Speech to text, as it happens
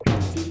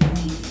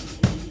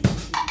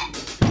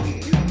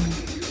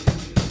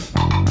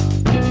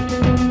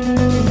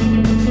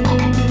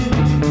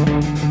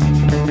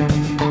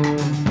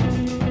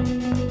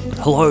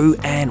Hello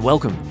and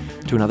welcome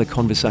to another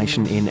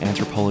conversation in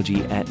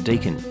anthropology at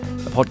Deakin,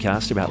 a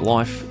podcast about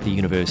life, the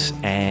universe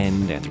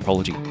and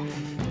anthropology.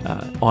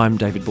 I'm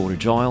David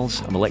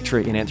Border-Giles. I'm a lecturer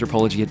in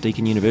anthropology at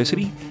Deakin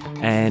University,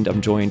 and I'm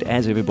joined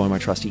as ever by my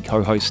trusty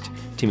co-host,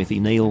 Timothy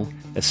Neal,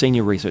 a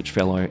senior research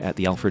fellow at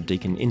the Alfred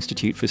Deakin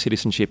Institute for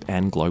Citizenship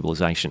and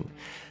Globalisation.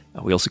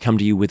 We also come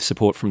to you with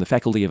support from the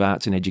Faculty of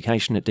Arts and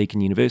Education at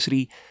Deakin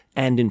University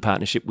and in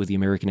partnership with the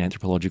American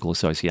Anthropological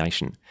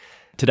Association.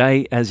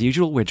 Today, as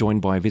usual, we're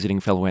joined by a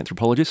visiting fellow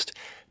anthropologist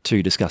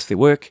to discuss their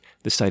work,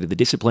 the state of the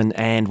discipline,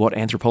 and what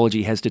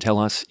anthropology has to tell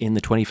us in the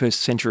 21st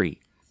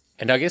century.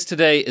 And our guest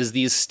today is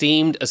the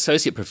esteemed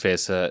Associate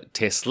Professor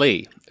Tess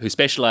Lee, who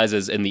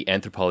specialises in the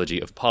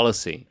anthropology of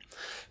policy.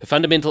 Her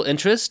fundamental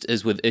interest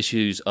is with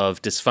issues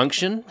of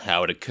dysfunction,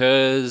 how it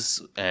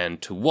occurs,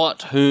 and to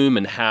what, whom,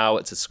 and how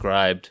it's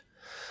ascribed.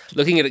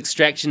 Looking at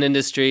extraction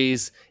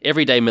industries,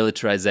 everyday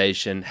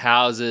militarization,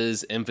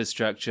 houses,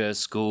 infrastructure,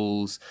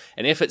 schools,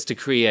 and efforts to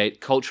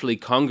create culturally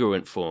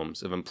congruent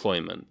forms of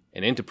employment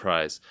and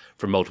enterprise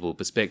from multiple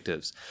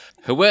perspectives.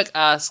 Her work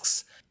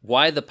asks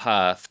why the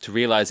path to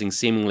realizing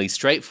seemingly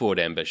straightforward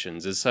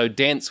ambitions is so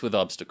dense with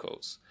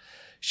obstacles.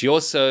 She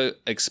also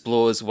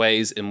explores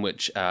ways in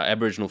which our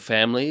Aboriginal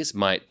families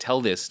might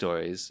tell their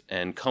stories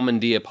and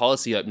commandeer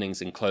policy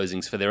openings and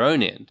closings for their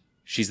own end.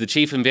 She's the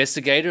chief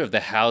investigator of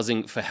the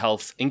Housing for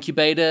Health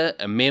Incubator,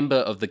 a member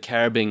of the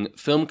Caribbean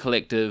Film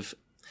Collective,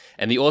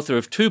 and the author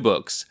of two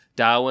books,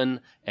 Darwin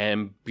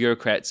and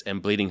Bureaucrats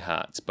and Bleeding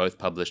Hearts, both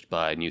published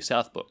by New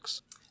South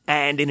Books.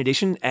 And in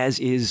addition, as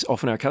is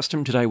often our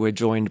custom, today we're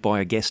joined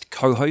by a guest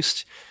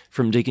co-host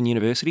from Deakin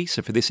University.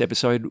 So for this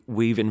episode,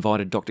 we've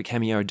invited Dr.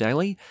 Cameo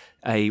Daly,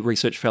 a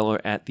research fellow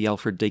at the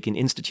Alfred Deakin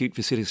Institute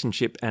for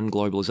Citizenship and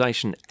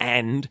Globalisation,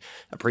 and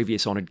a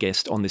previous honoured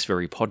guest on this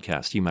very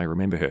podcast. You may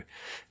remember her.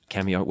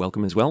 Cameo,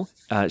 welcome as well.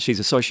 She's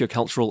a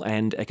sociocultural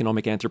and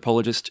economic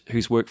anthropologist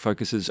whose work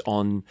focuses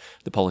on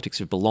the politics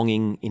of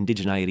belonging,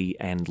 indigeneity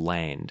and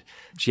land.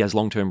 She has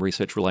long-term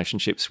research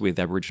relationships with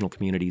Aboriginal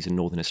communities in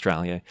Northern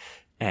Australia,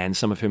 and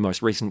some of her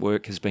most recent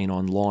work has been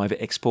on live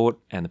export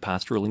and the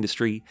pastoral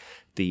industry,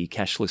 the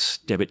cashless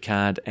debit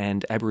card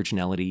and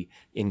Aboriginality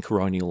in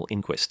coronial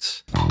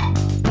inquests.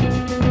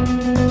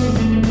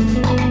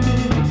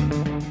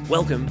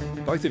 Welcome,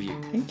 both of you.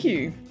 Thank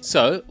you.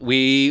 So,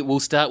 we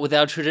will start with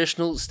our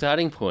traditional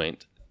starting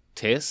point.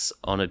 Tess,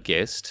 honoured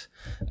guest,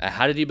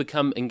 how did you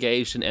become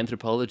engaged in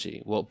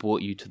anthropology? What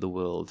brought you to the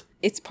world?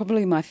 It's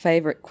probably my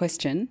favourite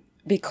question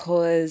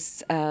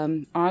because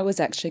I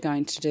was actually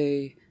going to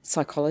do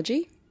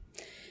psychology.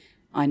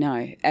 I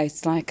know,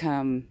 it's like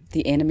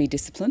the enemy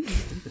discipline.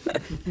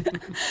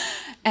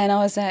 And I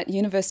was at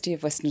University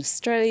of Western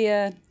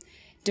Australia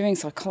doing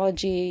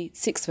psychology,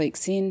 6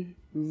 weeks in,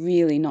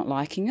 really not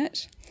liking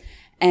it.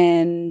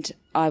 And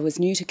I was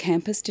new to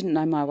campus, didn't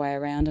know my way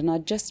around, and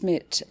I'd just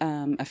met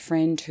a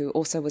friend who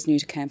also was new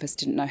to campus,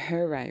 didn't know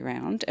her way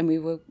around, and we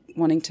were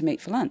wanting to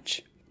meet for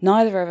lunch.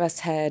 Neither of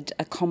us had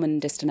a common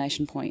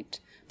destination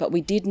point, but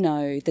we did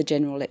know the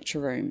general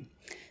lecture room.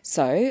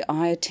 So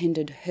I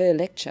attended her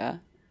lecture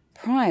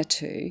prior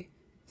to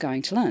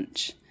going to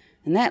lunch.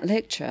 And that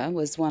lecture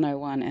was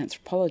 101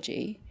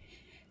 Anthropology,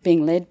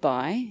 being led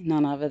by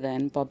none other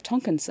than Bob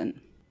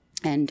Tonkinson.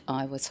 And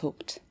I was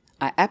hooked.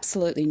 I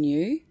absolutely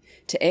knew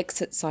to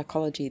exit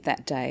psychology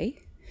that day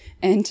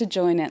and to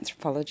join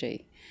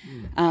anthropology.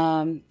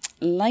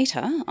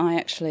 Later, I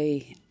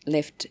actually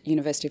left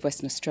University of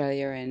Western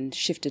Australia and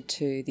shifted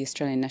to the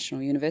Australian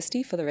National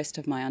University for the rest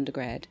of my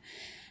undergrad.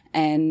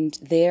 And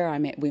there I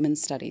met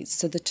women's studies.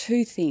 So the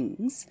two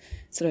things,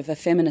 sort of a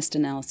feminist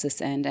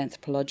analysis and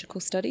anthropological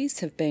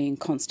studies, have been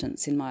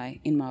constants in my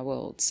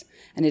worlds.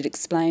 And it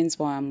explains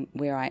why I'm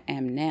where I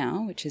am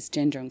now, which is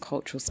gender and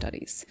cultural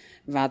studies,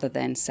 rather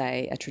than,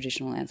 say, a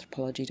traditional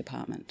anthropology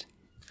department.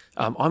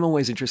 I'm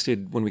always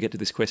interested, when we get to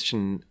this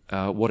question,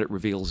 what it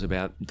reveals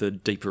about the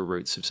deeper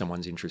roots of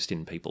someone's interest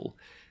in people.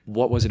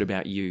 What was it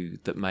about you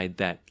that made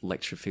that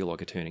lecture feel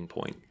like a turning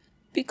point?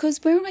 Because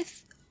where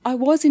I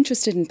was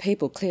interested in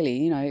people,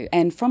 clearly,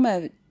 and from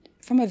a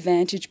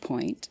vantage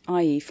point,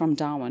 i.e. from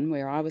Darwin,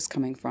 where I was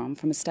coming from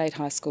a state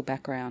high school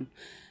background,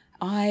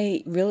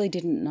 I really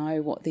didn't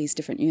know what these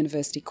different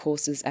university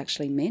courses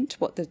actually meant,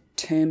 what the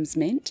terms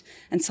meant,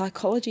 and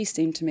psychology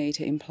seemed to me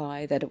to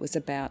imply that it was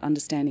about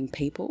understanding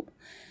people.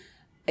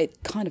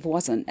 It kind of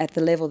wasn't at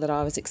the level that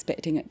I was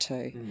expecting it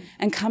to.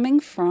 And coming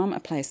from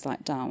a place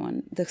like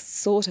Darwin, the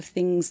sort of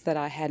things that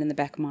I had in the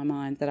back of my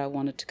mind that I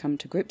wanted to come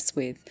to grips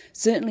with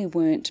certainly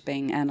weren't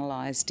being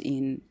analysed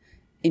in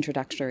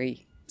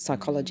introductory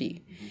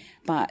psychology.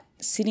 But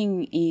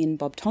sitting in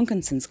Bob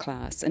Tonkinson's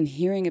class and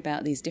hearing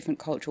about these different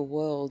cultural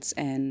worlds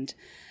and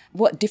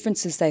what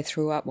differences they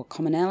threw up, what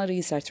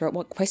commonalities they threw up,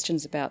 what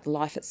questions about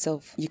life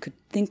itself you could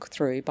think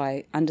through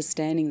by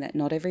understanding that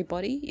not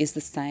everybody is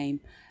the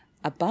same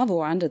above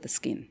or under the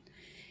skin.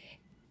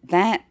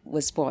 That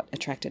was what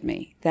attracted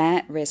me.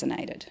 That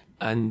resonated.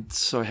 And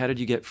so how did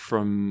you get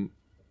from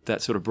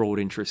that sort of broad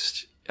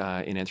interest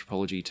in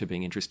anthropology to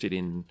being interested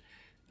in...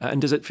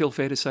 and does it feel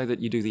fair to say that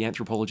you do the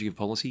anthropology of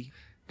policy?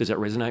 Does that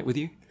resonate with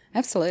you?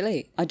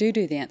 Absolutely. I do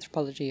the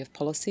anthropology of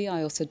policy.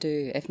 I also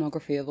do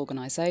ethnography of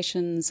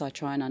organisations. I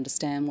try and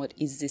understand what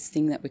is this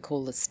thing that we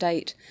call the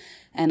state,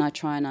 and I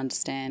try and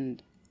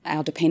understand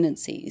our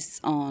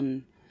dependencies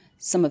on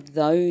some of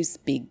those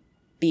big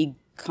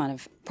kind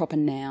of proper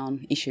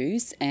noun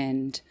issues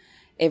and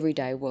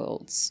everyday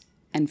worlds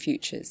and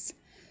futures.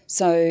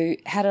 So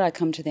how did I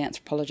come to the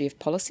anthropology of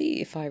policy,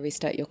 if I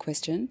restate your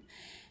question?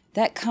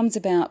 That comes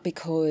about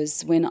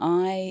because when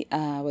I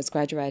was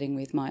graduating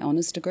with my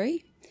honours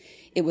degree,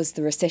 it was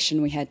the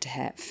recession we had to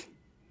have.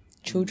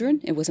 Children,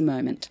 it was a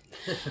moment.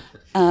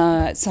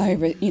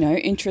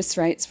 Interest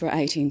rates were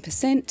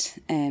 18%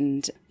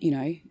 and,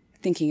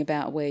 thinking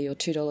about where your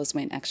 $2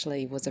 went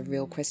actually was a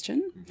real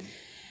question.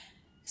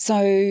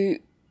 So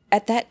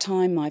at that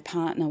time, my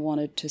partner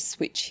wanted to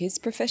switch his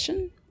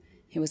profession.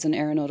 He was an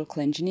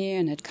aeronautical engineer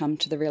and had come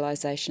to the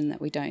realisation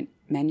that we don't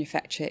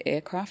manufacture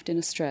aircraft in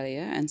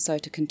Australia, and so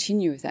to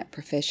continue with that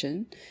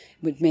profession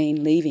would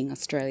mean leaving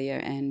Australia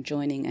and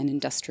joining an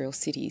industrial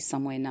city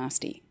somewhere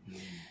nasty.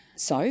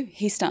 So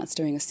he starts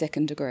doing a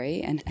second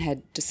degree and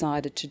had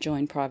decided to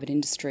join private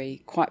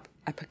industry, quite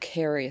a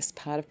precarious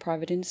part of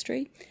private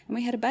industry, and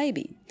we had a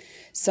baby.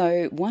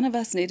 So one of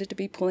us needed to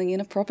be pulling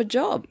in a proper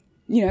job,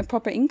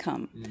 proper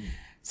income.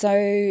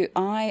 So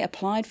I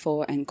applied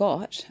for and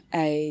got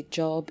a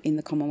job in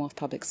the Commonwealth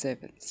Public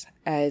Service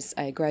as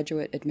a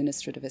graduate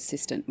administrative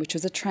assistant, which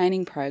was a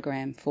training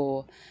program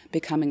for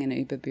becoming an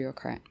Uber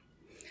bureaucrat.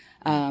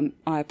 I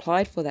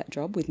applied for that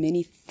job with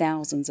many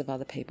thousands of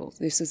other people.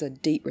 This was a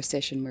deep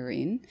recession we were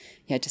in.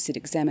 You had to sit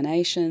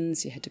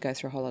examinations, you had to go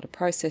through a whole lot of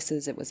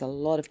processes. It was a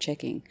lot of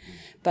checking.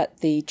 But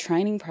the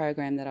training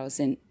program that I was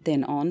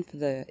then on for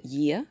the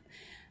year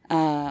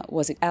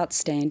was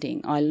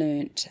outstanding. I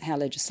learnt how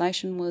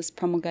legislation was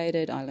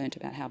promulgated. I learnt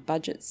about how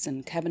budgets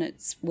and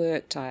cabinets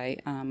worked. I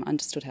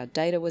understood how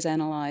data was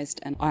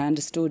analysed, and I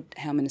understood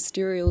how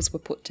ministerials were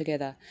put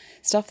together.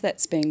 Stuff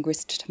that's been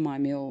grist to my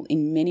mill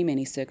in many,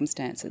 many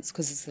circumstances,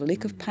 because it's a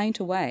lick of paint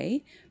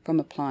away from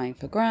applying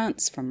for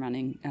grants, from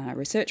running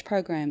research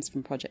programs,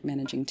 from project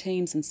managing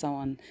teams and so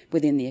on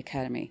within the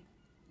academy.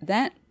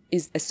 That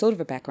is a sort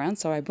of a background.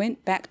 So I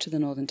went back to the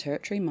Northern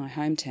Territory, my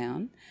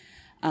hometown,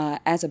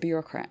 as a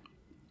bureaucrat.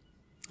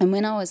 And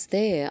when I was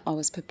there, I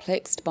was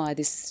perplexed by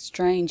this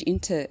strange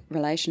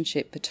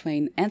interrelationship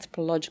between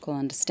anthropological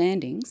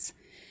understandings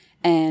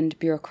and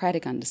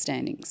bureaucratic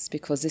understandings,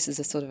 because this is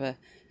a sort of a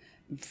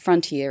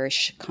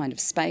frontierish kind of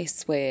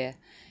space where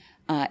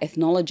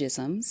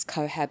ethnologisms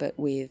cohabit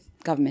with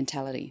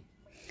governmentality.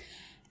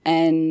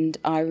 And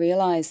I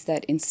realised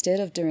that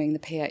instead of doing the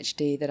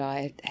PhD that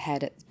I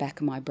had at the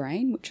back of my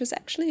brain, which was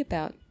actually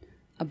about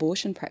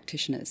abortion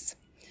practitioners,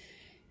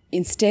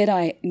 instead,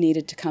 I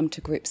needed to come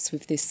to grips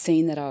with this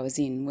scene that I was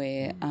in,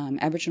 where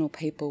Aboriginal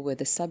people were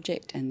the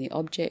subject and the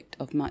object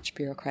of much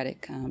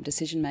bureaucratic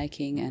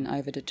decision-making and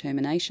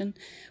overdetermination,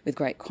 with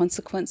great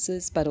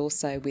consequences, but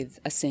also with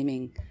a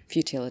seeming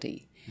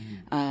futility.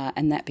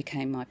 And that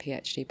became my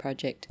PhD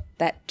project.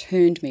 That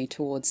turned me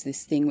towards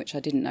this thing which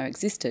I didn't know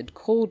existed,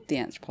 called the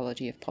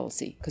anthropology of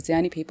policy, because the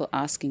only people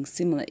asking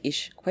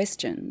similar-ish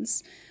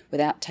questions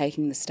without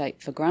taking the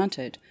state for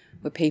granted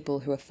were people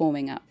who were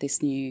forming up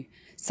this new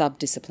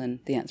sub-discipline,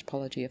 the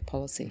anthropology of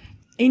policy.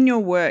 In your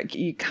work,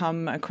 you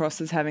come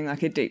across as having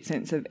like a deep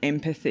sense of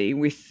empathy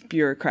with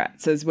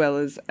bureaucrats, as well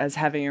as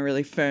having a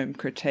really firm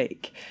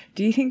critique.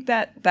 Do you think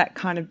that that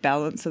kind of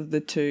balance of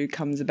the two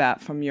comes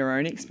about from your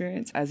own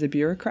experience as a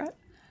bureaucrat?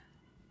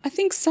 I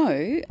think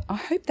so. I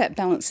hope that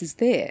balance is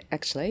there,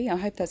 actually. I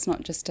hope that's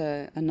not just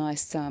a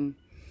nice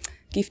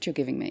gift you're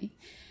giving me.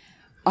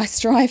 I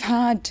strive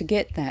hard to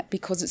get that,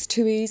 because it's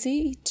too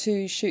easy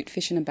to shoot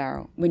fish in a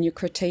barrel when you're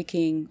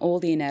critiquing all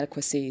the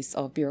inadequacies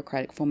of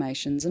bureaucratic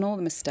formations and all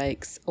the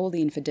mistakes, all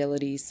the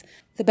infidelities,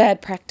 the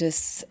bad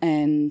practice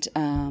and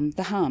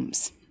the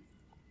harms.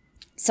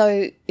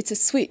 So it's a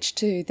switch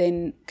to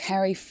then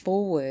carry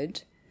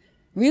forward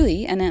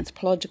really an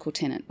anthropological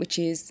tenet, which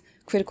is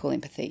critical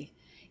empathy.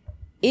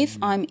 If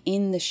I'm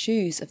in the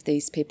shoes of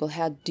these people,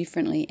 how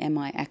differently am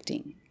I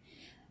acting?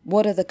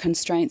 What are the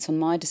constraints on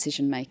my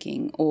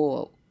decision-making,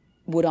 or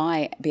would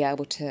I be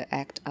able to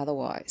act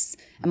otherwise?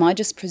 Am I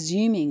just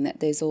presuming that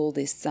there's all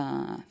this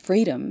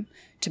freedom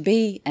to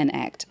be and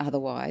act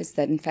otherwise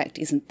that in fact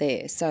isn't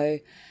there? So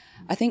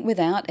I think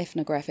without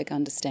ethnographic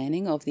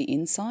understanding of the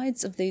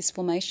insides of these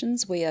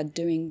formations, we are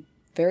doing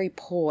very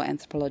poor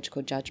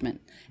anthropological judgment.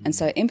 And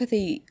so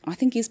empathy, I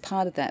think, is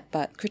part of that,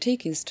 but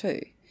critique is too.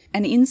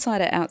 An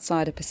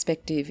insider-outsider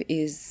perspective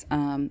is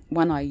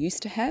one I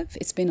used to have.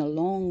 It's been a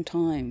long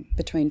time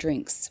between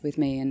drinks with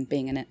me and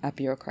being a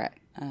bureaucrat.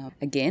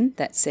 Again,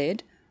 that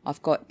said,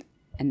 I've got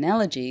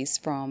analogies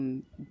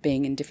from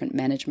being in different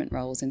management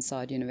roles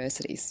inside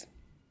universities.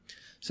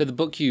 So the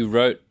book you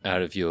wrote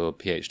out of your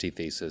PhD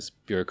thesis,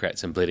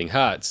 Bureaucrats and Bleeding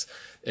Hearts,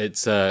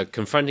 it's a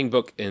confronting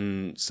book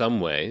in some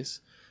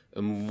ways.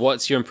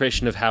 What's your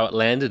impression of how it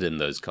landed in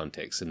those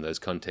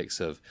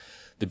contexts of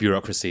the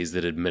bureaucracies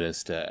that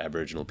administer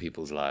Aboriginal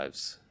people's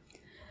lives?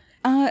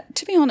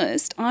 To be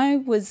honest, I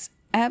was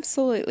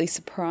absolutely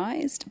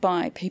surprised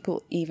by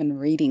people even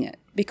reading it,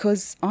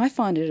 because I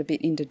find it a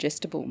bit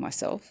indigestible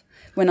myself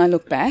when I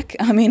look back.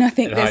 I mean, I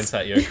think In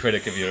hindsight, you're a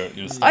critic of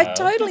your style. I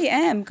totally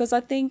am, because I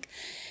think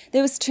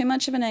there was too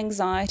much of an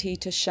anxiety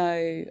to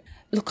show,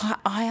 look,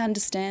 I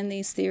understand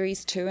these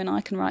theories too, and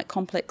I can write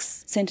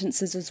complex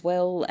sentences as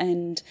well.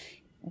 And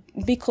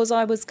because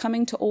I was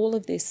coming to all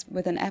of this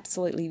with an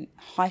absolutely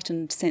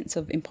heightened sense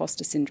of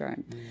imposter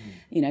syndrome,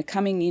 you know,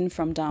 coming in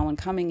from Darwin,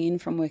 coming in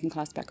from working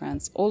class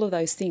backgrounds, all of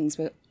those things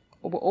were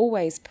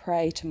always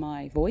prey to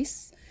my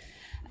voice.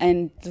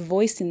 And the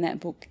voice in that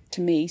book, to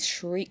me,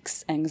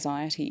 shrieks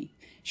anxiety,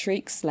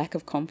 shrieks lack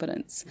of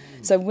confidence.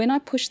 So when I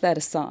push that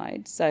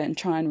aside and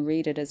try and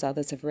read it as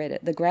others have read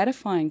it, the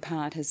gratifying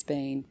part has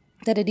been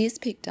that it is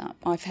picked up.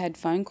 I've had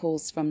phone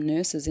calls from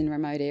nurses in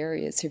remote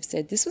areas who've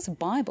said, this was a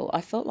Bible.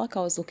 I felt like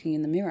I was looking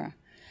in the mirror.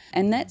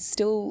 And that's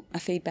still a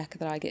feedback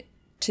that I get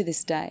to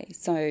this day.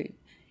 So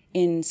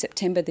in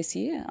September this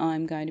year,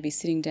 I'm going to be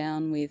sitting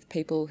down with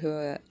people who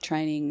are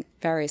training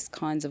various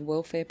kinds of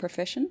welfare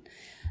profession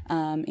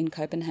in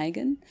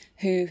Copenhagen,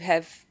 who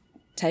have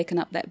taken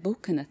up that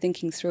book and are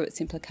thinking through its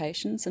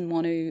implications and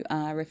want to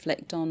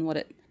reflect on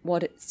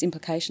what its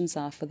implications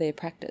are for their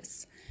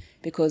practice.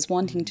 Because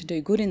wanting to do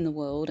good in the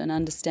world and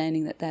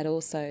understanding that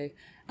also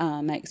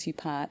makes you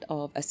part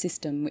of a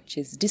system which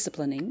is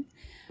disciplining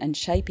and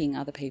shaping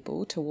other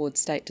people towards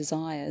state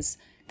desires,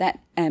 that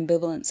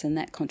ambivalence and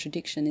that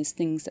contradiction is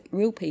things that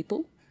real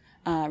people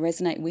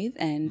resonate with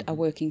and are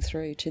working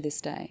through to this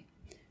day.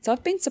 So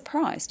I've been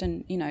surprised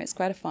and, you know, it's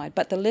gratified.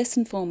 But the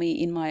lesson for me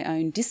in my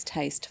own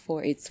distaste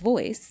for its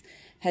voice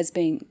has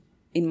been,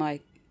 in my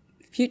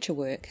future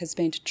work, has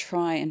been to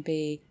try and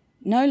be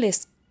no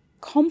less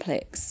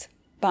complex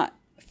but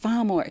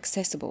far more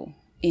accessible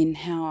in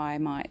how I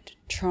might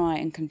try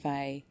and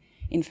convey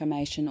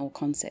information or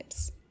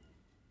concepts.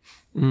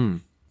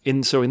 In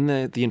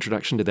the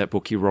introduction to that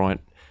book, you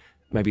write,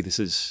 maybe this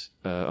is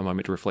a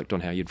moment to reflect on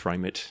how you'd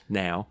frame it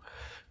now.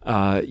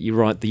 You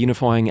write, the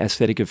unifying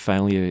aesthetic of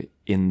failure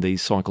in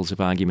these cycles of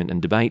argument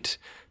and debate,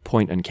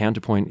 point and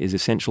counterpoint, is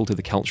essential to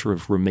the culture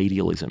of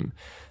remedialism.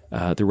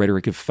 The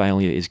rhetoric of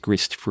failure is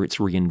grist for its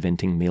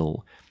reinventing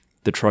mill.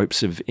 The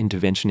tropes of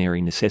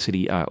interventionary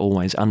necessity are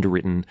always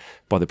underwritten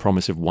by the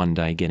promise of one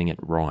day getting it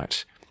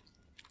right.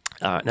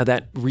 Now,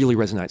 that really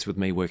resonates with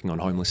me working on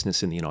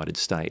homelessness in the United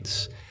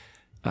States.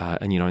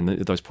 And, you know, in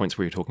those points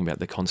where you're talking about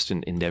the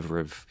constant endeavour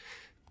of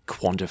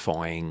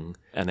quantifying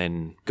and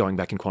then going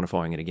back and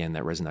quantifying it again,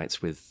 that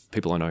resonates with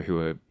people I know who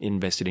are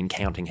invested in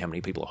counting how many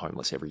people are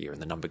homeless every year,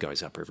 and the number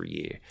goes up every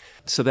year.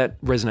 So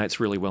that resonates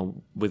really well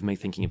with me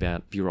thinking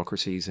about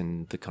bureaucracies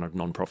and the kind of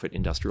non-profit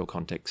industrial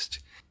context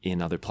in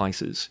other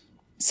places.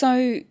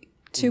 So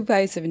two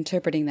ways of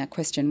interpreting that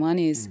question. One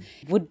is,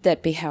 would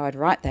that be how I'd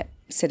write that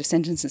set of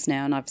sentences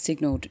now? And I've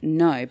signalled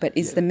no, but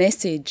is the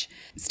message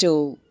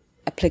still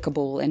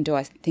applicable, and do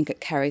I think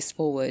it carries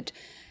forward?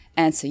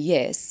 Answer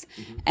yes.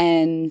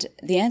 And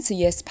the answer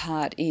yes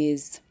part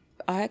is,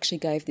 I actually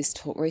gave this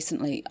talk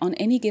recently. On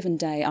any given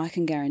day, I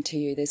can guarantee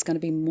you there's going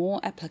to be more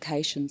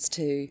applications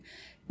to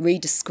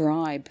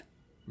redescribe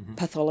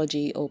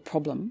pathology or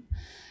problem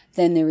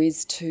than there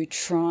is to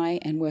try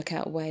and work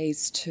out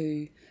ways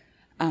to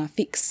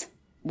fix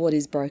what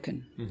is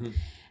broken.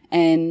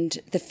 And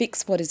the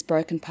fix what is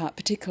broken part,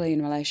 particularly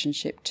in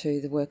relationship to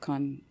the work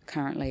I'm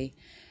currently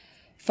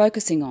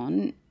focusing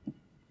on,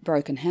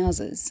 broken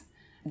houses,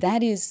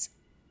 that is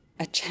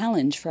a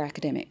challenge for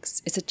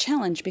academics. It's a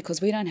challenge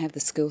because we don't have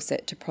the skill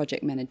set to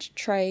project manage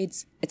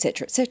trades,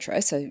 etc.,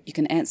 etc. So you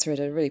can answer it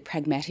at a really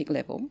pragmatic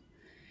level.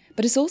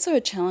 But it's also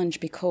a challenge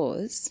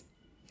because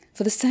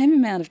for the same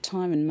amount of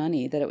time and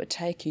money that it would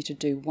take you to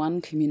do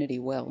one community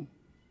well,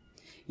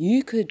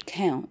 you could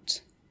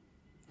count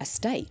a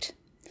state,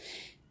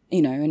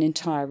 you know, an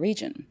entire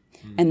region.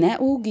 And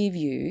that will give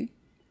you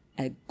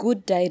a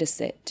good data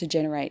set to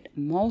generate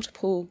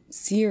multiple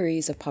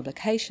series of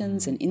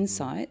publications and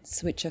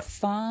insights, which are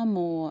far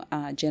more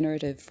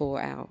generative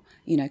for our,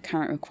 you know,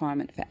 current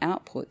requirement for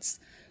outputs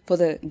for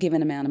the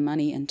given amount of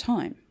money and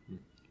time.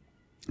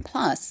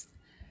 Plus,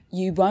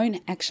 you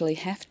won't actually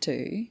have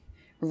to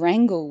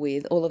wrangle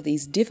with all of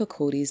these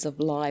difficulties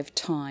of live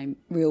time,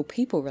 real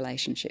people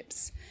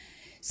relationships.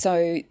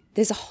 So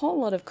there's a whole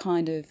lot of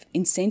kind of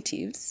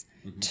incentives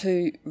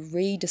to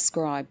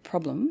re-describe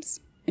problems,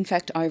 in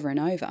fact, over and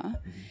over.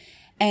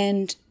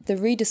 And the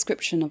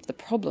redescription of the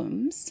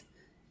problems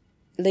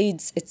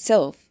leads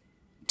itself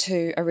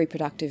to a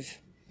reproductive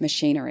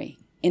machinery.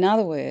 In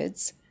other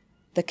words,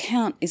 the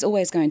count is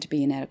always going to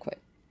be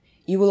inadequate.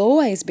 You will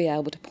always be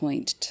able to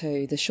point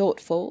to the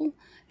shortfall,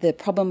 the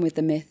problem with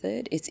the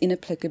method, its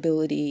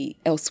inapplicability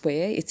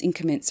elsewhere, its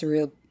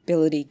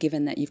incommensurability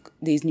given that you've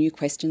these new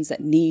questions that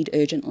need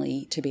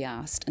urgently to be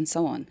asked, and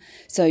so on.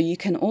 So you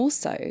can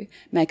also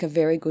make a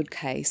very good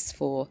case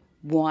for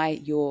why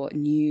your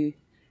new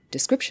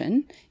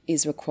description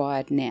is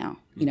required now,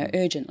 you know,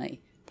 urgently.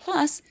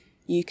 Plus,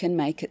 you can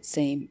make it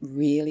seem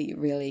really,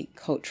 really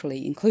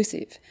culturally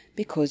inclusive,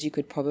 because you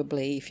could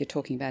probably, if you're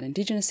talking about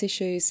Indigenous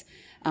issues,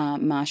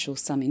 marshal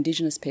some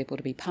Indigenous people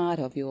to be part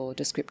of your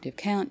descriptive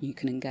count. You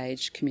can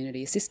engage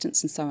community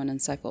assistance and so on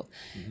and so forth.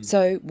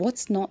 So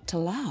what's not to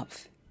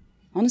love?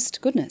 Honest to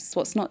goodness,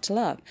 what's not to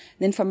love?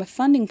 Then from a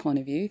funding point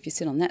of view, if you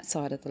sit on that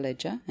side of the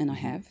ledger, and I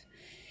have,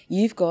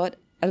 you've got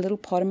a little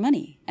pot of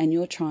money and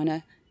you're trying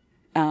to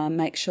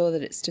make sure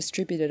that it's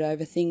distributed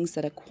over things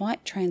that are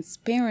quite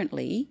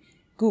transparently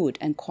good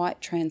and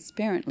quite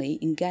transparently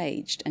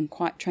engaged and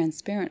quite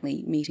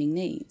transparently meeting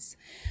needs.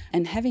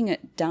 And having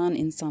it done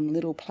in some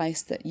little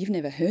place that you've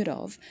never heard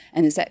of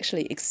and is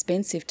actually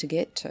expensive to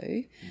get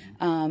to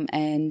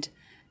and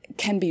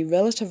can be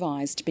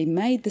relativised to be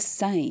made the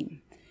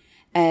same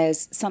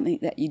as something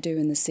that you do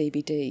in the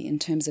CBD in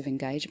terms of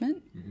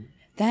engagement,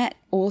 that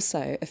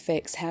also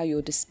affects how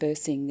you're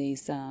dispersing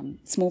these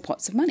small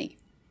pots of money,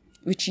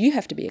 which you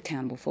have to be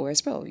accountable for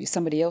as well.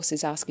 Somebody else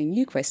is asking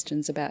you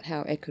questions about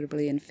how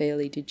equitably and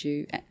fairly did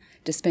you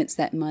dispense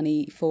that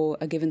money for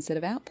a given set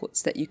of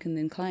outputs that you can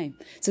then claim.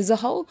 So there's a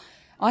whole,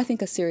 I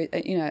think, a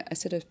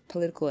set of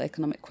political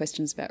economic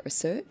questions about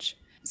research.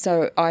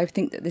 So I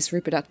think that this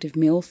reproductive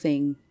mill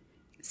thing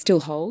still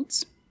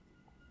holds.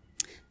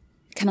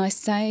 Can I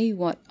say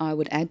what I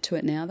would add to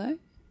it now, though?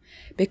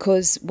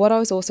 Because what I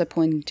was also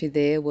pointing to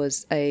there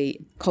was a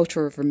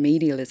culture of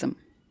remedialism.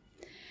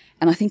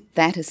 And I think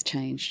that has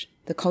changed.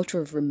 The culture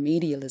of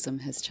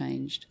remedialism has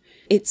changed.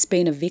 It's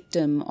been a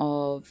victim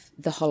of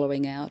the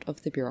hollowing out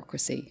of the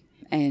bureaucracy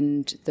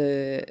and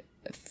the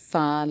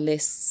far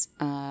less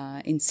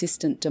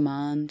insistent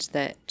demand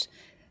that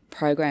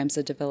programs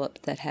are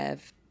developed that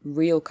have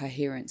real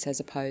coherence as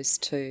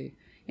opposed to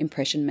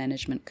impression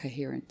management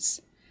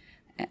coherence.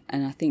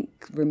 And I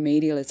think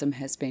remedialism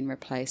has been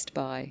replaced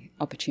by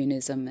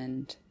opportunism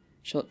and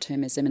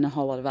short-termism and a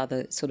whole lot of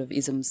other sort of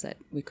isms that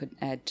we could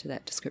add to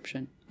that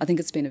description. I think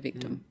it's been a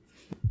victim.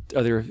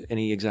 Are there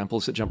any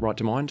examples that jump right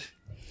to mind?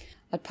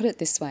 I'd put it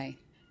this way.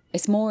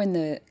 It's more in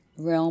the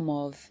realm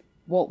of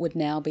what would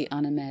now be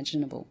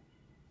unimaginable.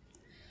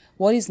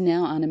 What is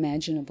now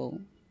unimaginable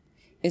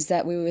is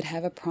that we would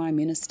have a Prime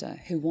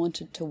Minister who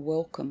wanted to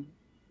welcome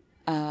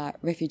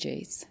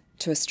refugees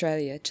to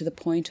Australia to the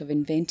point of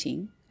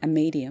inventing a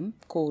medium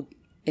called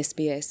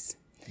SBS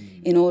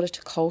in order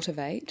to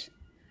cultivate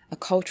a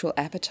cultural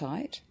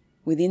appetite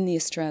within the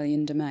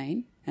Australian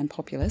domain and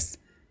populace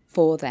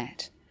for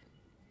that.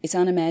 It's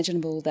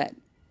unimaginable that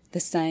the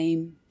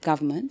same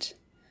government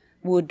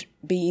would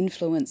be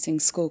influencing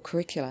school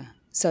curricula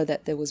so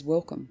that there was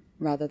welcome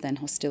rather than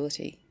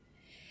hostility.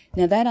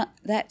 Now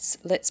that's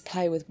let's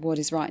play with what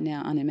is right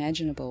now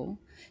unimaginable,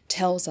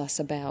 tells us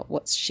about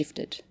what's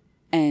shifted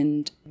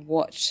and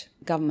what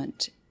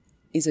government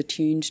is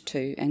attuned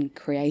to and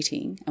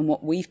creating, and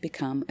what we've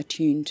become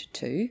attuned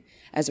to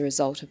as a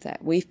result of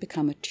that. We've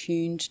become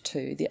attuned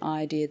to the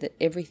idea that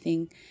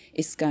everything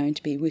is going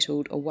to be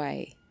whittled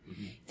away.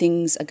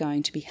 Things are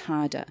going to be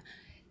harder.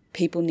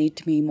 People need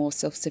to be more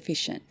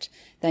self-sufficient.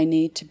 They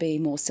need to be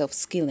more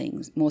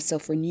self-skilling, more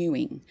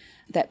self-renewing.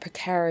 That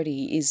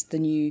precarity is the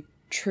new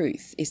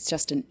truth. It's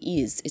just an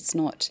is. It's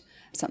not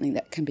something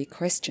that can be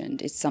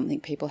questioned. It's something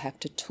people have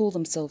to tool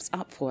themselves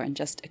up for and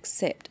just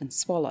accept and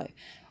swallow.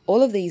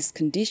 All of these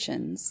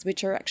conditions,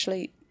 which are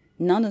actually,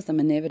 none of them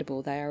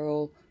inevitable, they are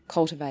all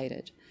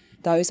cultivated.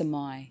 Those are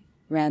my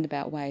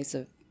roundabout ways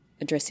of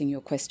addressing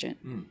your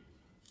question.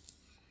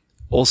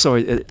 Also,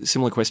 a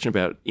similar question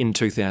about in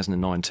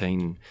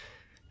 2019,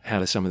 how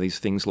do some of these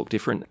things look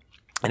different?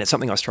 And it's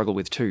something I struggle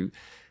with too.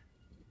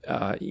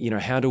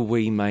 How do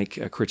we make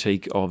a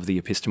critique of the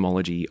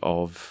epistemology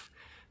of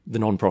the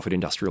non-profit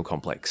industrial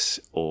complex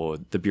or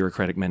the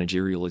bureaucratic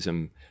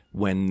managerialism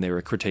when there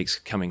are critiques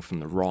coming from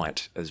the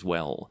right as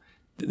well?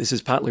 This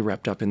is partly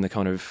wrapped up in the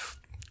kind of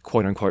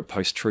quote-unquote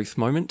post-truth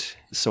moment.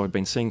 So I've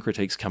been seeing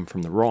critiques come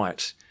from the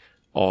right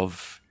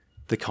of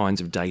the kinds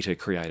of data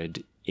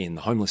created in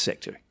the homeless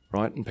sector,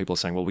 right? And people are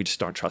saying, well, we just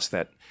don't trust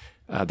that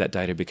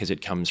data because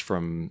it comes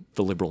from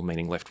the liberal,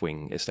 meaning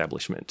left-wing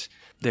establishment.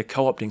 They're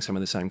co-opting some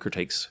of the same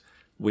critiques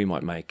we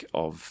might make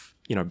of,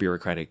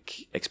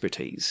 bureaucratic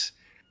expertise,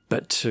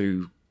 but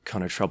to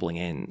kind of troubling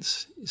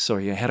ends.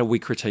 So how do we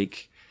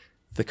critique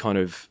the kind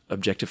of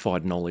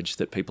objectified knowledge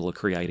that people are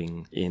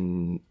creating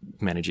in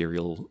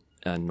managerial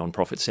and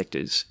non-profit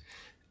sectors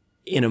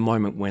in a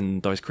moment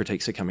when those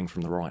critiques are coming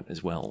from the right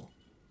as well?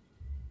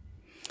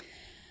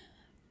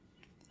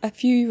 A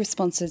few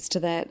responses to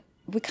that.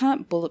 We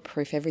can't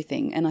bulletproof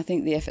everything, and I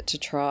think the effort to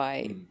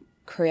try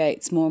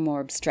creates more and more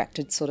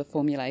abstracted sort of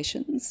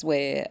formulations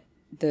where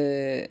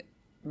the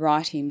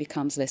writing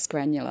becomes less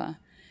granular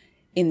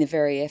in the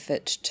very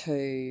effort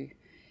to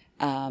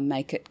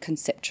make it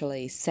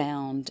conceptually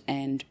sound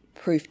and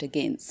proofed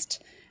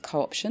against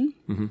co-option.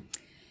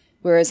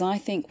 Whereas I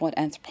think what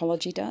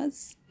anthropology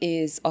does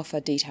is offer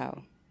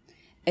detail.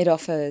 It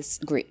offers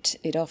grit.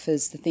 It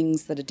offers the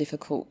things that are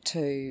difficult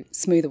to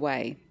smooth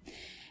away.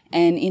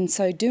 And in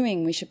so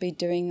doing, we should be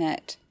doing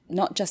that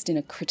not just in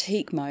a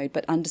critique mode,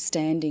 but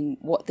understanding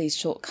what these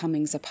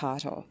shortcomings are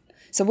part of.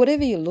 So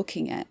whatever you're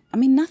looking at, I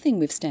mean, nothing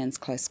withstands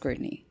close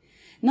scrutiny.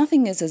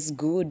 Nothing is as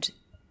good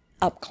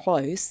up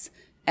close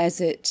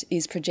as it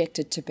is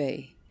projected to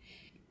be,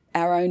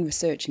 our own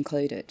research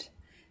included.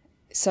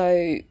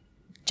 So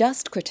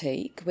just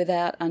critique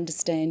without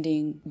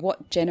understanding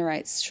what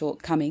generates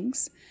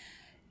shortcomings,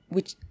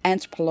 which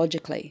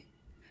anthropologically,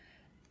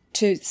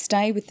 to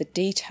stay with the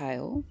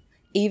detail,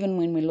 even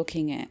when we're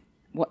looking at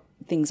what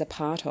things are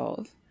part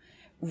of,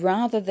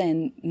 rather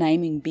than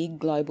naming big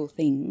global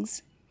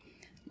things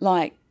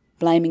like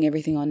blaming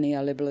everything on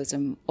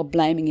neoliberalism or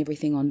blaming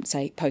everything on,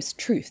 say,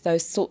 post-truth,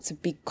 those sorts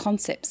of big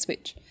concepts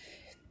which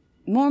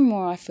more and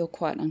more I feel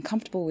quite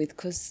uncomfortable with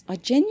because I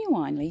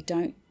genuinely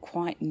don't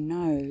quite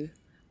know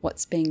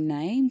what's being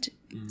named.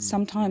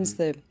 Sometimes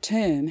the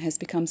term has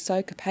become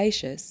so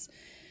capacious,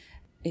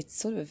 its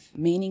sort of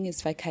meaning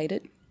is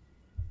vacated.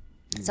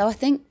 So I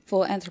think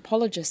for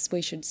anthropologists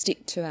we should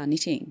stick to our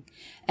knitting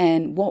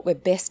and what we're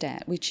best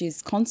at, which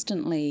is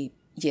constantly,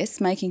 yes,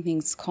 making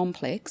things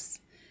complex,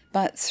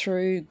 but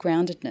through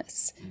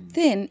groundedness.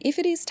 Then if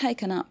it is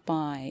taken up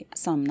by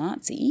some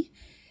Nazi,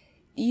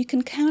 you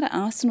can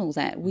counter-arsenal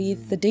that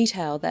with the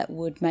detail that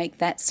would make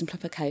that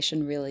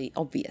simplification really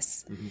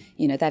obvious,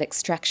 that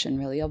extraction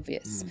really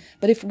obvious.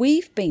 But if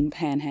we've been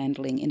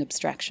panhandling in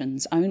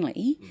abstractions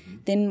only,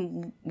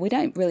 then we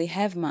don't really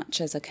have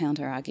much as a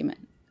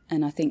counter-argument.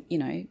 And I think,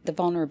 the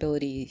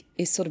vulnerability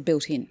is sort of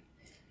built in.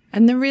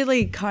 And the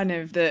really kind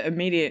of the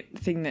immediate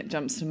thing that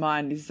jumps to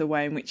mind is the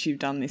way in which you've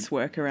done this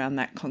work around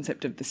that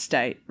concept of the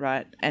state,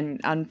 right?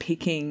 And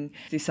unpicking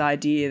this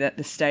idea that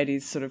the state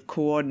is sort of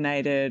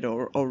coordinated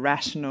or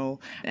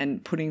rational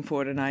and putting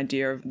forward an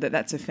idea of that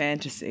that's a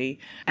fantasy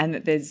and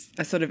that there's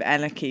a sort of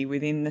anarchy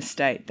within the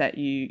state that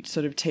you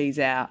sort of tease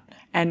out.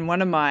 And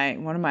one of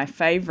my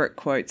favourite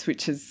quotes,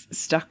 which has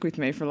stuck with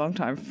me for a long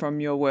time from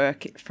your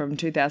work from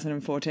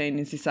 2014,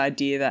 is this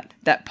idea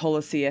that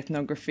policy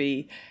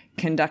ethnography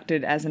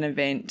conducted as an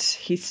event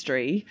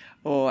history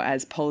or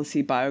as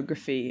policy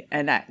biography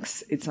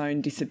enacts its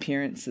own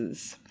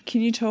disappearances.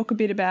 Can you talk a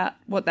bit about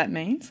what that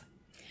means?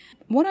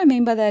 What I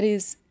mean by that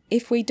is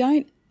if we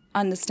don't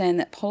understand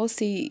that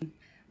policy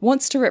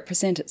wants to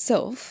represent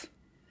itself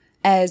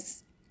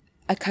as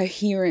a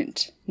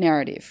coherent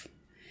narrative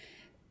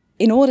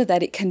in order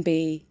that it can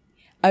be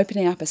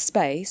opening up a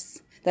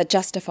space that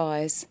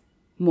justifies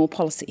more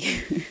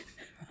policy.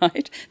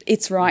 Right?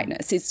 Its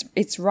rightness.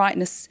 Its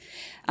rightness.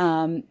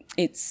 As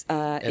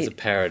a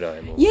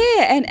paradigm.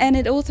 Yeah, and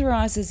it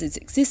authorises its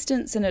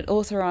existence, and it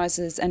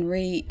authorises and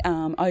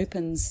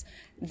opens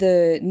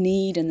the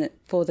need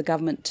for the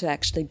government to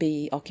actually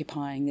be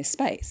occupying this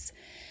space.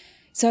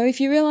 So if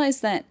you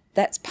realise that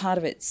that's part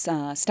of its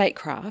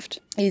statecraft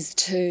is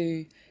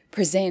to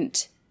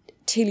present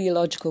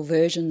teleological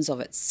versions of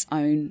its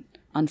own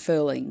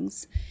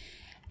unfurlings,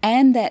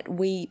 and that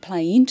we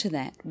play into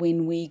that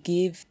when we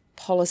give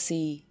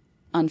policy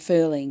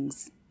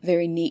unfurlings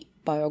very neat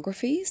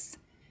biographies,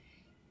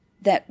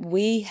 that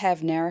we have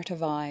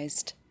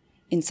narrativized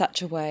in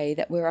such a way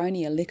that we're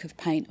only a lick of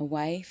paint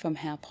away from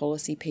how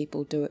policy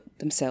people do it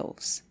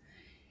themselves.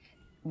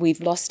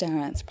 We've lost our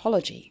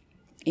anthropology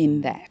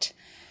in that.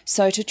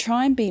 So to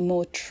try and be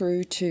more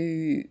true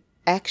to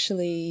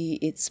actually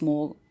it's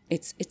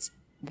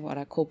what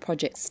I call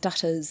project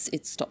stutters,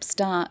 it's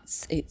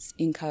stop-starts, it's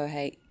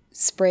incoherent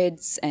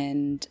spreads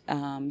and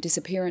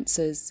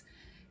disappearances.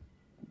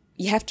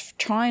 You have to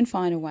try and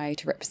find a way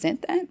to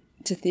represent that,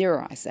 to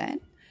theorise that,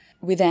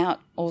 without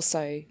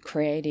also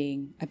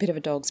creating a bit of a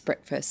dog's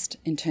breakfast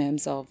in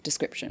terms of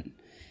description.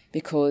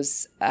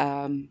 Because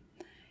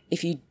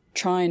if you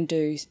try and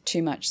do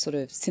too much sort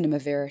of cinema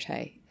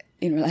verite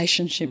in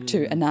relationship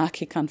to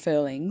anarchic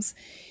unfurlings,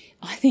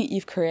 I think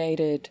you've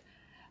created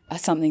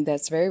something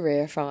that's very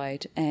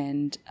rarefied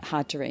and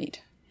hard to read.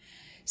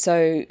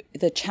 So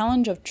the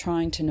challenge of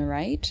trying to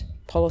narrate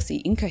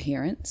policy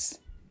incoherence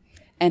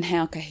and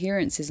how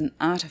coherence is an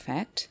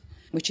artefact,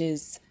 which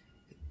is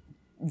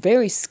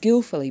very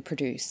skillfully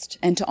produced,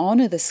 and to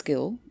honour the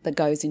skill that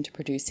goes into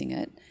producing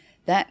it,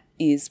 that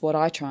is what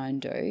I try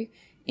and do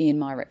in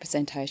my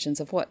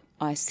representations of what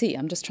I see.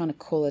 I'm just trying to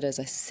call it as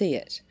I see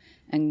it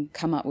and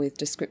come up with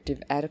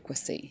descriptive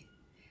adequacy.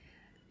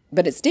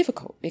 But it's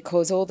difficult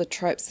because all the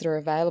tropes that are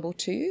available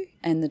to you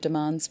and the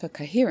demands for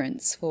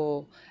coherence,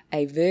 for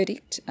a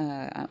verdict,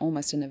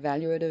 almost an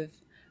evaluative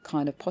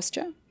kind of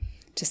posture,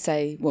 to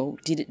say, well,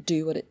 did it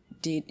do what it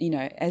did,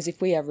 as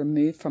if we are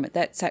removed from it.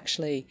 That's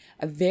actually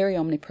a very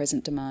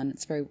omnipresent demand.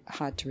 It's very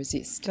hard to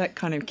resist. That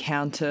kind of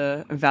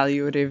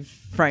counter-evaluative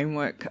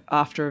framework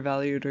after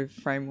evaluative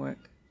framework.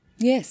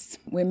 Yes,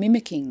 we're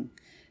mimicking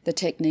the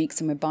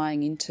techniques and we're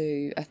buying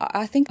into,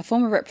 I think, a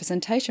form of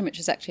representation which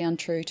is actually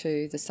untrue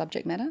to the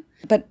subject matter.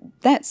 But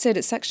that said,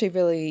 it's actually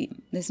really,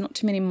 there's not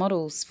too many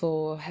models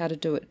for how to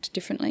do it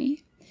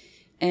differently.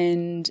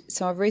 And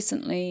so I've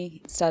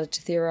recently started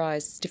to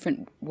theorise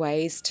different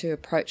ways to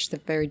approach the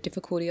very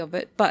difficulty of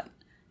it, but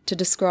to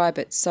describe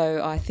it.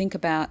 So I think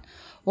about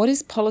what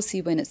is policy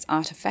when it's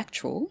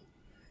artefactual,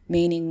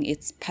 meaning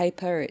it's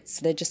paper,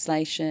 it's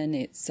legislation,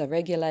 it's a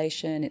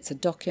regulation, it's a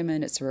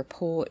document, it's a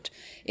report,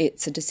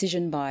 it's a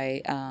decision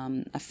by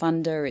a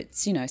funder,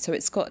 it's, so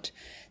it's got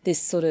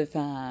this sort of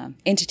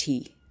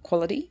entity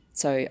quality.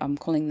 So I'm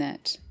calling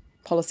that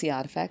policy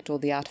artefact or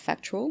the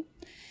artefactual,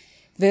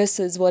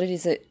 versus what it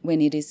is when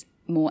it is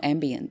more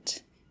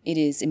ambient. It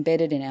is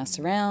embedded in our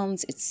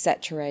surrounds, it's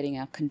saturating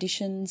our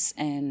conditions,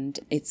 and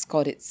it's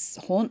got its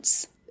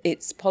haunts.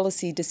 It's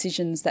policy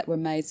decisions that were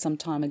made some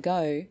time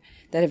ago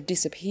that have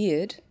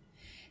disappeared.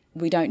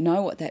 We don't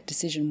know what that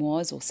decision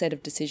was, or set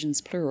of decisions,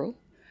 plural,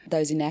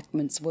 those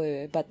enactments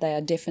were, but they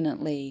are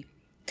definitely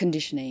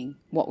conditioning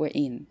what we're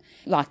in.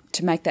 Like,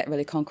 to make that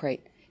really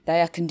concrete,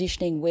 they are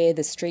conditioning where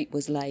the street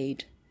was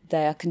laid.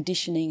 They are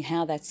conditioning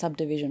how that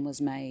subdivision was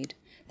made.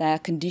 They are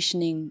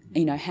conditioning,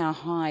 how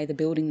high the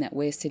building that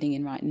we're sitting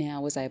in right now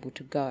was able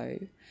to go.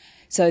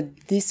 So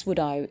this,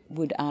 I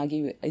would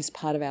argue, is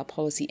part of our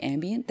policy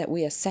ambient, that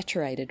we are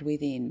saturated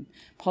within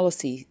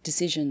policy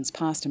decisions,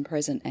 past and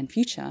present and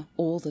future,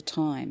 all the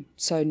time.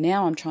 So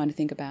now I'm trying to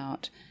think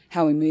about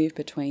how we move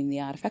between the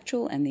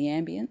artefactual and the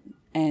ambient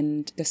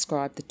and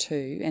describe the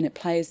two. And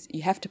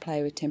you have to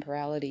play with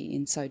temporality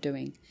in so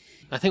doing.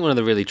 I think one of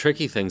the really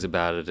tricky things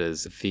about it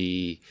is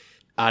the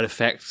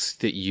artifacts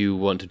that you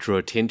want to draw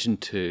attention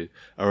to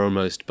are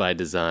almost by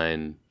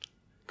design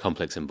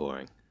complex and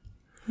boring.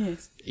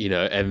 Yes.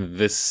 And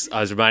this,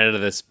 I was reminded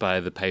of this by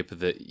the paper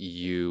that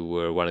you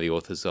were one of the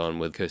authors on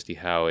with Kirsty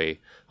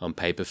Howie on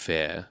Paper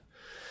Fair.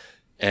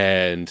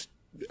 And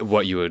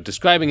what you were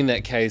describing in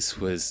that case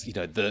was,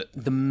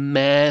 the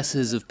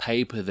masses of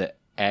paper that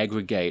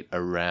aggregate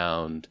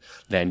around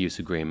land use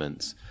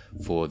agreements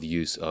for the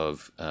use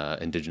of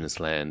Indigenous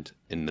land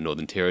in the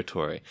Northern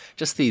Territory.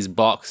 Just these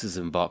boxes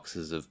and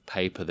boxes of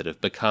paper that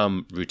have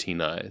become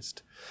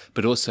routinized,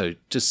 but also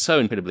just so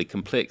incredibly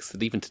complex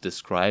that even to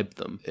describe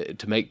them,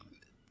 to make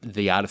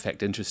the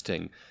artifact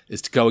interesting,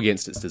 is to go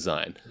against its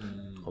design,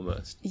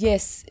 almost.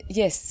 Yes.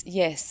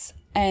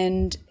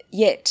 And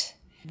yet,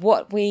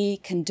 what we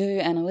can do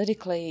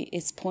analytically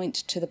is point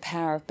to the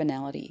power of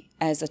banality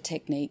as a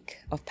technique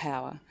of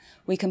power.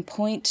 We can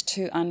point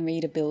to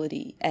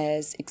unreadability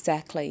as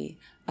exactly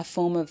a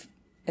form of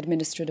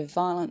administrative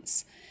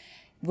violence.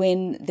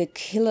 When the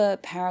killer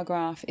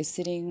paragraph is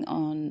sitting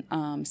on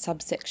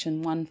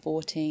subsection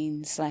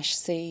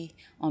 114/C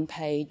on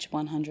page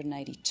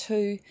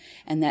 182,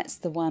 and that's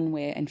the one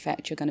where, in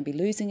fact, you're going to be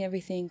losing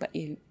everything, but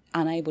you're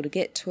unable to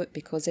get to it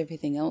because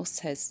everything else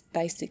has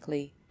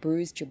basically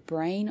bruised your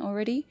brain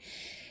already,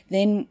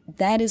 then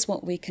that is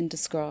what we can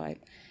describe.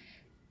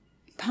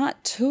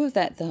 Part two of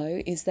that,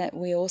 though, is that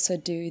we also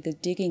do the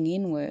digging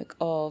in work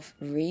of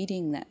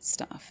reading that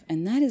stuff,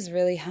 and that is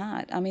really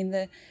hard. I mean,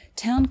 the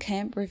Town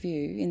Camp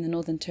Review in the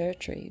Northern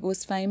Territory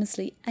was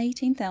famously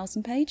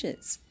 18,000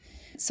 pages.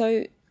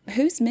 So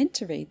who's meant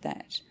to read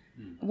that?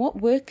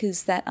 What work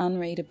is that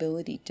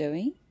unreadability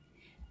doing?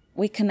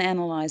 We can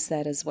analyse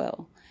that as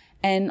well.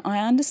 And I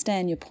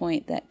understand your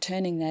point that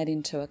turning that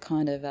into a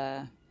kind of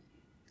a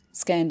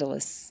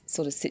scandalous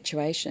sort of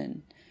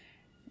situation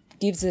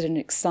gives it an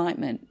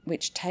excitement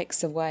which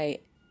takes away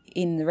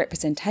in the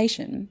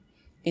representation,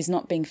 is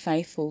not being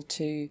faithful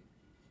to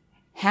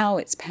how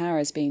its power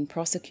is being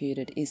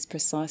prosecuted, is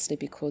precisely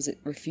because it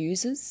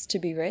refuses to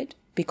be read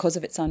because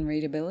of its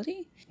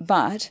unreadability.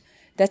 But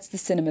that's the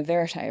cinema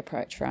verite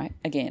approach, right?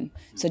 Again.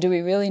 So do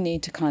we really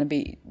need to kind of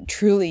be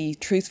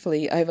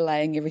truthfully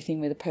overlaying everything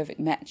with a perfect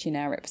match in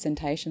our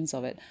representations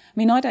of it? I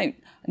mean, I don't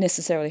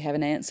necessarily have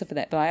an answer for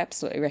that, but I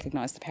absolutely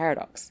recognise the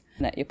paradox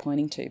that you're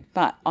pointing to.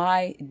 But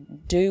I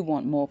do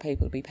want more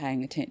people to be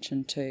paying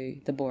attention to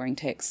the boring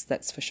texts,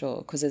 that's for sure,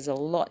 because there's a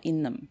lot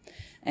in them.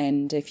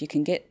 And if you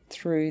can get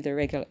through the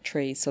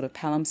regulatory sort of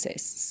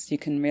palimpsests, you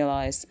can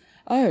realise,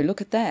 oh, look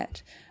at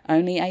that.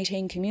 Only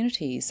 18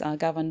 communities are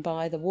governed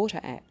by the Water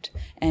Act,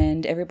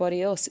 and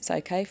everybody else, it's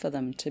okay for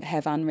them to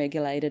have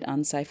unregulated,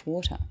 unsafe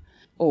water.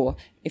 Or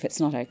if it's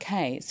not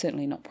okay, it's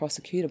certainly not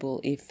prosecutable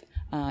if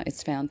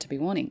it's found to be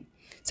wanting.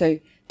 So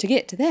to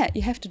get to that,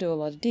 you have to do a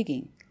lot of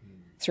digging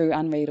through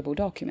unreadable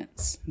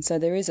documents. And so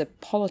there is a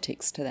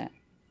politics to that.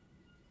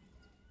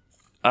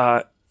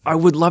 I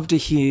would love to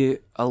hear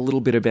a little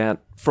bit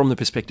about, from the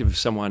perspective of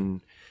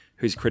someone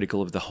who's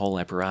critical of the whole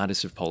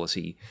apparatus of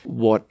policy,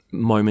 what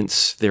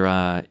moments there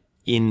are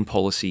in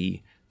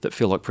policy that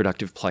feel like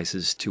productive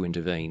places to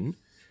intervene.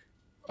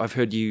 I've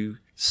heard you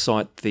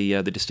cite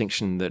the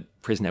distinction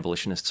that present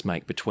abolitionists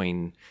make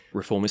between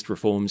reformist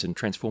reforms and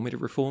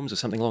transformative reforms, or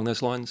something along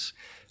those lines.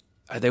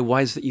 Are there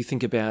ways that you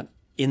think about,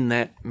 in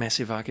that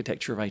massive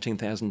architecture of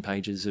 18,000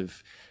 pages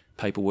of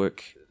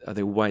paperwork, are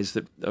there ways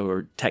that,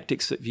 or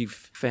tactics that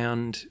you've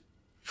found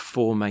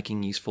for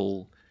making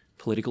useful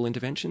political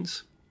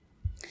interventions?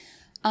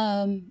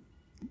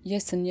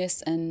 Yes and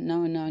yes and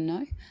no and no and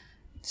no.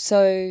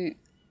 So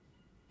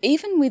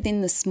even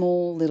within the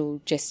small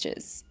little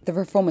gestures, the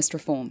reformist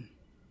reform.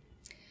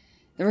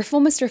 The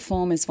reformist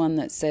reform is one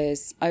that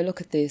says, oh,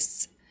 look at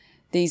this.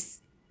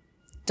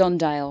 Don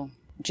Dale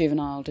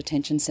Juvenile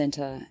Detention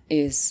Centre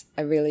is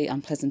a really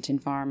unpleasant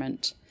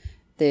environment.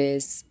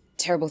 There's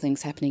terrible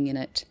things happening in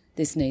it.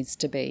 this needs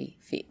to be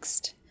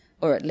fixed,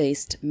 or at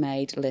least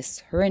made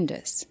less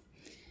horrendous.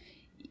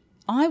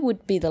 I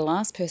would be the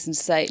last person to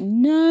say,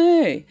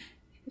 no,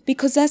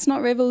 because that's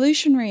not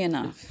revolutionary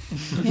enough.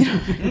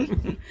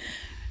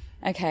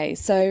 Okay,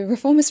 so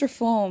reform is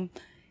reform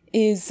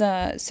is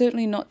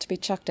certainly not to be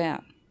chucked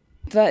out.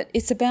 But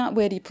it's about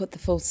where do you put the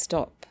full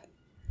stop.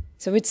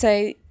 So we'd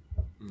say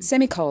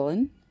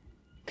semicolon,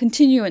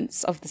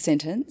 continuance of the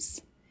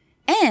sentence,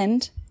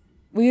 and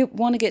we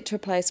want to get to a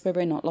place where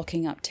we're not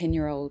locking up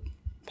 10-year-old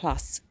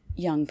plus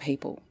young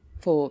people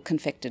for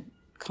confected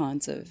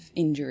kinds of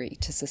injury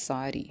to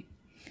society.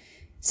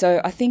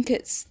 So I think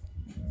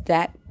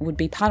that would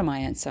be part of my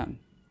answer.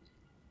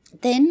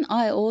 Then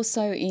I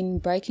also, in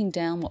breaking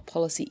down what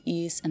policy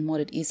is and what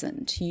it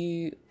isn't,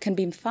 you can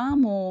be far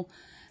more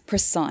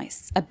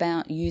precise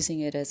about using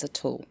it as a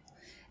tool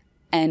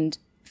and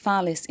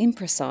far less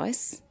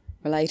imprecise,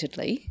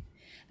 relatedly,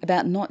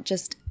 about not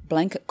just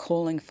blanket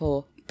calling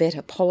for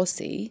better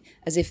policy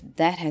as if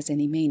that has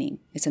any meaning.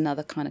 It's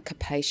another kind of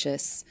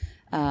capacious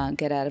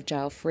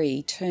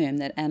get-out-of-jail-free term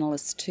that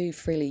analysts too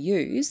freely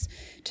use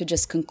to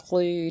just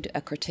conclude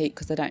a critique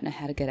because they don't know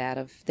how to get out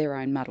of their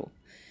own muddle.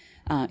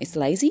 It's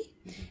lazy,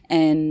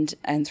 and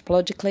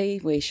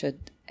anthropologically we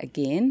should,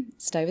 again,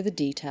 stay with the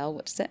detail.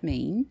 What does that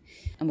mean?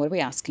 And what are we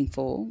asking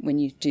for when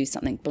you do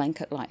something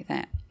blanket like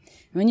that?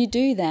 And when you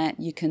do that,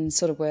 you can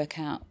sort of work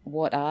out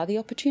what are the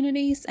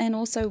opportunities and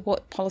also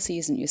what policy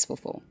isn't useful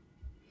for.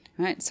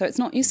 Right? So it's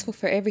not useful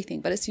for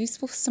everything, but it's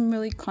useful for some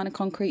really kind of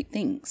concrete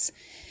things.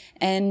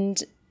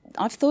 And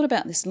I've thought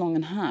about this long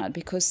and hard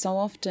because so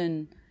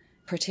often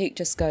critique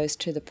just goes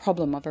to the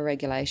problem of a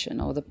regulation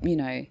or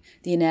the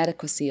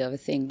inadequacy of a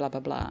thing, blah,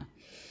 blah, blah.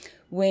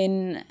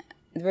 When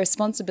the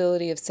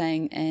responsibility of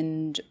saying,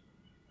 and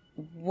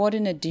what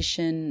in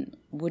addition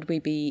would we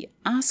be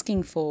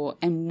asking for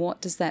and what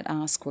does that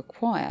ask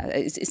require?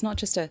 It's not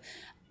just a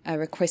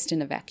request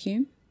in a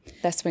vacuum.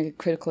 That's where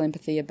critical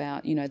empathy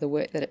about, the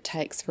work that it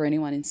takes for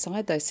anyone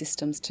inside those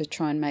systems to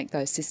try and make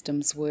those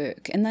systems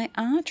work. And they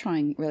are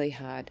trying really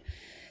hard.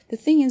 The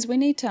thing is, we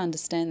need to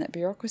understand that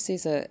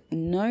bureaucracies are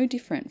no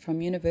different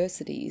from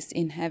universities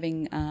in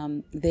having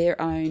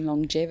their own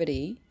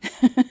longevity,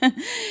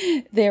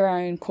 their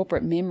own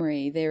corporate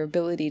memory, their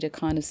ability to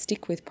kind of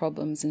stick with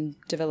problems and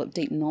develop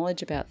deep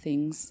knowledge about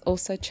things,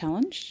 also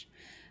challenged.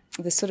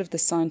 The sort of the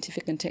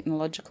scientific and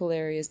technological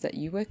areas that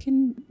you work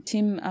in,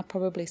 Tim, are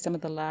probably some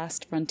of the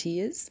last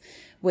frontiers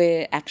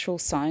where actual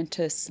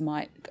scientists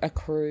might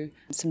accrue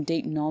some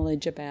deep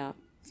knowledge about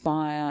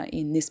fire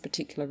in this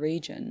particular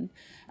region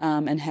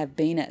and have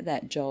been at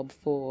that job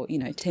for,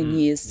 10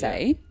 years,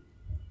 say.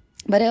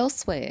 But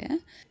elsewhere,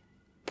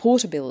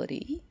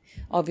 portability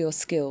of your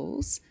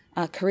skills,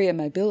 career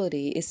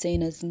mobility is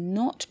seen as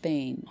not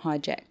being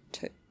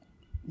hijacked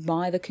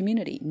by the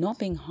community, not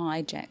being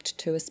hijacked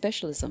to a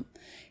specialism.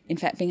 In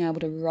fact, being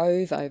able to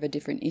rove over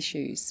different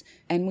issues.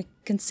 And we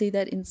can see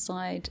that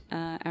inside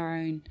our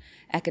own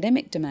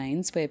academic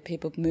domains where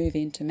people move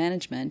into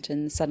management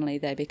and suddenly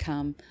they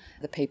become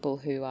the people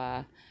who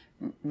are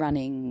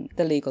running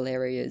the legal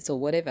areas or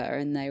whatever,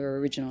 and they were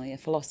originally a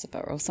philosopher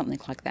or something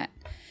like that.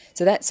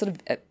 So that sort of,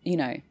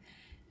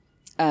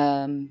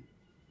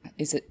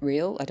 is it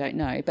real? I don't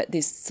know. But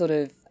this sort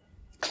of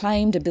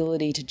claimed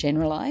ability to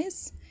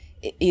generalise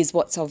is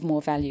what's of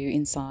more value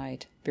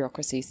inside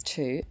bureaucracies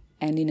too.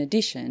 And in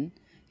addition,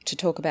 to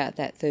talk about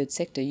that third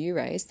sector you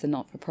raised, the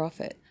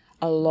not-for-profit,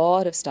 a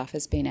lot of stuff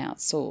has been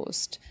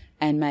outsourced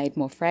and made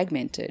more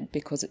fragmented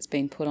because it's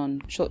been put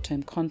on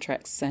short-term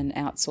contracts and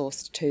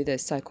outsourced to the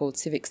so-called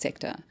civic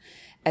sector,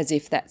 as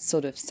if that's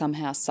sort of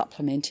somehow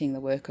supplementing the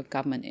work of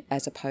government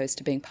as opposed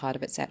to being part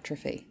of its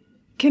atrophy.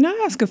 Can I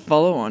ask a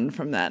follow-on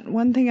from that?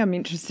 One thing I'm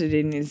interested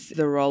in is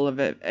the role of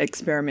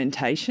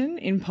experimentation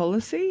in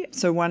policy.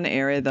 So one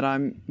area that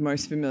I'm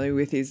most familiar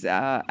with is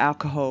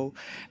alcohol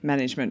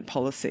management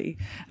policy.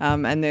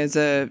 And there's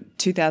a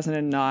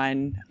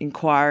 2009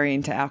 inquiry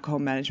into alcohol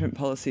management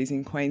policies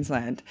in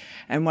Queensland.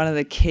 And one of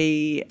the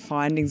key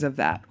findings of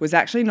that was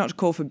actually not to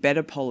call for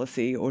better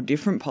policy or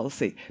different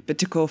policy, but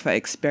to call for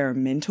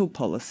experimental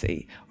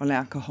policy on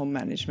alcohol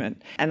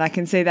management. And I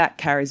can see that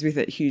carries with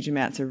it huge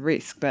amounts of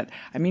risk, but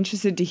I'm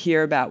interested to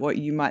hear about what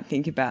you might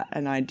think about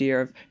an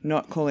idea of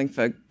not calling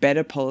for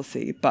better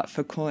policy, but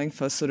for calling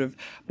for sort of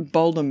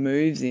bolder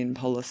moves in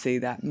policy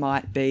that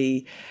might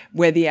be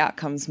where the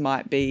outcomes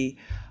might be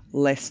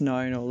less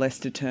known or less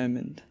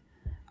determined.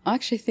 I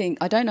actually think,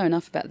 I don't know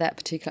enough about that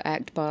particular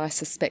act, but I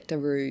suspect a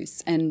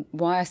ruse. And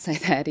why I say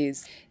that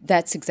is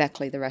that's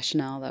exactly the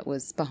rationale that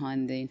was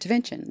behind the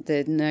intervention.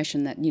 The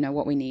notion that,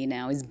 what we need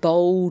now is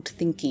bold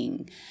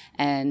thinking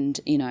and,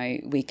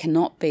 we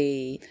cannot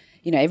be,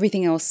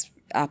 everything else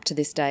up to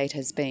this date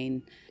has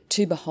been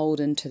too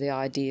beholden to the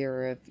idea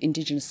of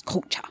Indigenous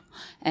culture,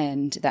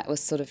 and that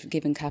was sort of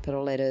given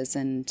capital letters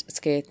and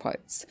scare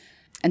quotes.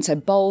 And so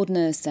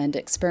boldness and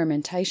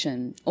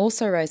experimentation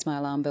also raised my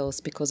alarm bells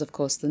because, of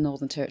course, the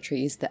Northern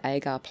Territory is the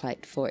agar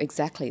plate for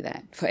exactly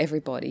that, for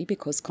everybody,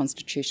 because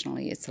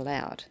constitutionally it's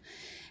allowed.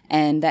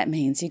 And that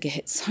means you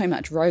get so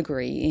much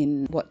roguery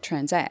in what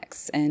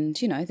transacts. And,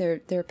 there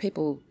are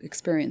people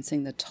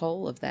experiencing the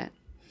toll of that.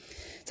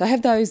 So I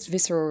have those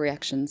visceral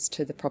reactions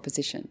to the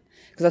proposition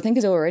because I think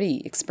it's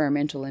already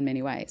experimental in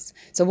many ways.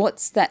 So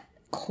what's that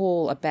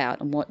call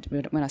about, and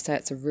when I say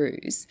it's a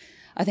ruse,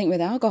 I think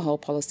with alcohol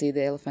policy,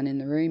 the elephant in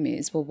the room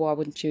is, well, why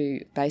wouldn't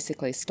you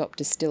basically stop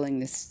distilling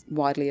this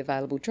widely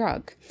available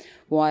drug?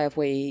 Why have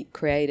we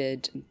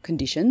created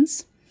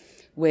conditions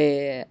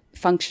where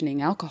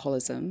functioning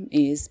alcoholism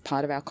is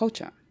part of our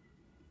culture?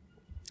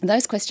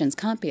 Those questions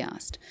can't be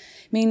asked.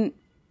 I mean,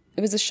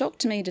 it was a shock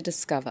to me to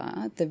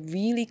discover the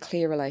really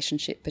clear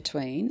relationship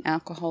between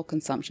alcohol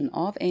consumption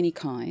of any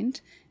kind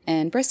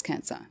and breast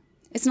cancer.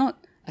 It's not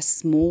a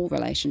small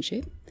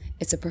relationship,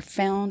 it's a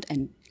profound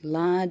and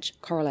large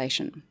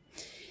correlation.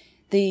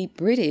 The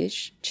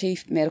British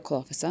Chief Medical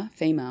Officer,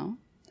 female,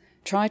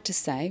 tried to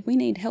say we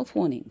need health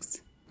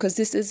warnings because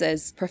this is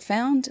as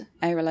profound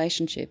a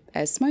relationship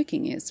as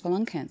smoking is for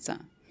lung cancer.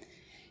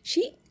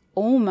 She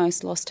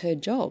almost lost her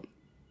job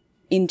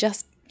in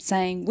just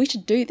saying we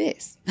should do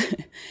this.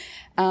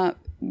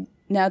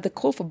 Now, the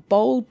call for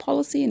bold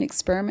policy and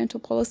experimental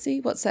policy,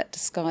 what's that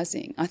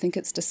disguising? I think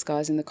it's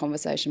disguising the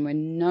conversation where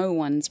no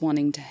one's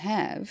wanting to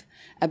have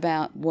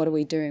about what are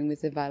we doing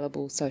with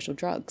available social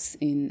drugs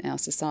in our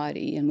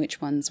society and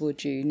which ones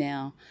would you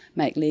now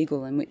make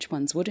legal and which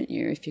ones wouldn't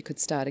you if you could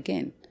start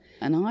again.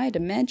 And I'd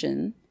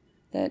imagine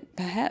that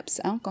perhaps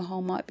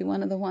alcohol might be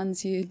one of the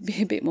ones you'd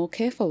be a bit more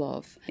careful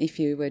of if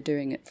you were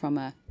doing it from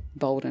a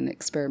bold and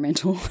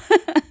experimental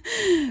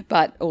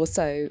but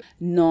also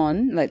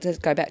let's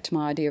go back to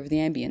my idea of the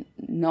ambient,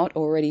 not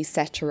already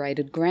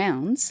saturated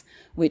grounds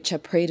which are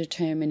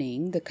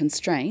predetermining the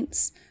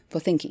constraints for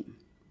thinking.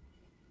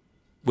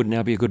 Would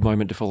now be a good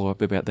moment to follow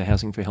up about the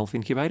Housing for Health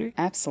Incubator?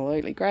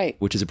 Absolutely, great.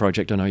 Which is a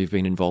project I know you've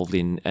been involved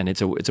in, and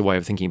it's a way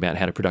of thinking about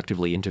how to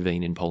productively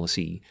intervene in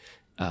policy.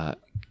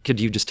 Could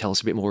you just tell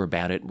us a bit more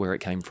about it, where it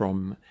came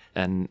from,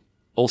 and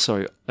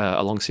also,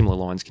 along similar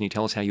lines, can you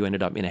tell us how you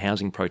ended up in a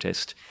housing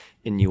protest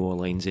in New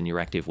Orleans in your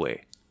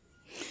activewear?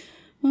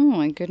 Oh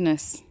my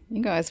goodness.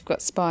 You guys have got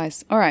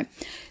spies. All right.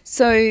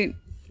 So...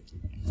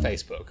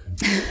 Facebook.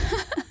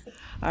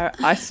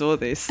 I saw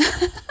this.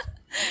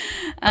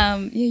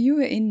 You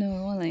were in New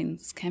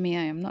Orleans, Cameo.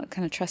 I'm not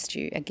going to trust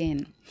you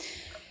again.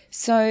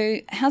 So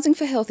Housing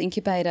for Health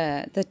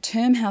Incubator, the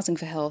term Housing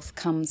for Health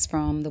comes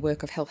from the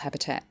work of Health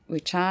Habitat,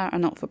 which are a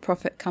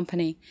not-for-profit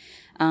company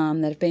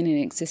that have been in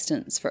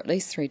existence for at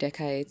least 3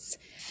 decades,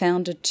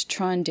 founded to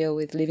try and deal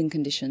with living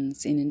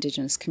conditions in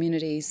Indigenous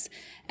communities,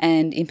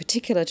 and in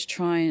particular to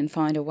try and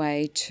find a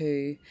way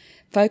to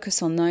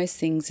focus on those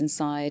things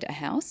inside a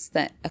house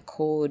that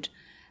accord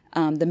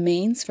the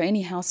means for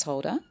any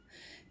householder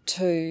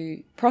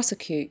to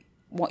prosecute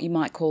what you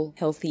might call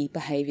healthy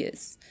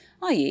behaviours,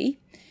 i.e.,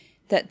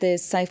 that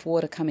there's safe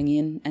water coming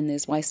in and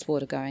there's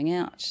wastewater going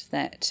out,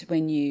 that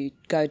when you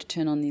go to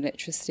turn on the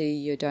electricity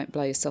you don't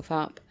blow yourself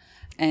up,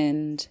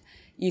 and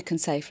you can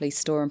safely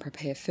store and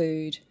prepare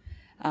food,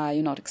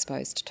 you're not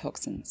exposed to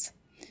toxins.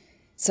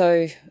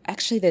 So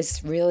actually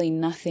there's really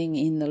nothing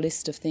in the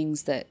list of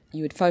things that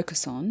you would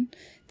focus on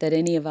that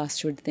any of us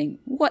should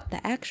think, what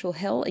the actual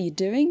hell are you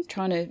doing,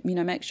 trying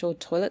to make sure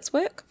toilets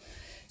work?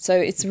 So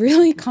it's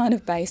really kind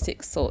of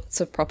basic sorts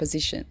of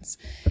propositions.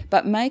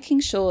 But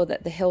making sure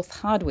that the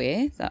health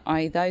hardware,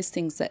 i.e. those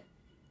things that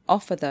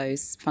offer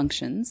those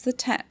functions, the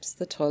taps,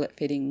 the toilet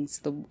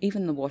fittings,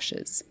 even the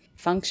washers,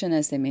 function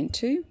as they're meant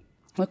to,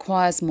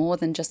 requires more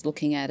than just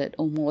looking at it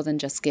or more than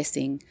just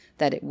guessing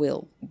that it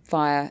will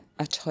via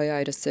a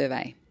Toyota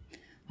survey.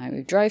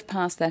 We drove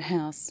past that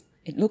house.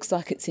 It looks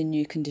like it's in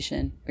new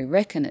condition. We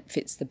reckon it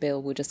fits the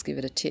bill. We'll just give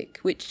it a tick,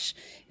 which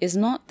is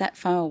not that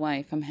far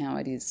away from how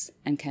it is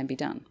and can be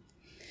done.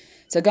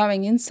 So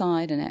going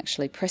inside and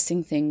actually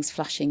pressing things,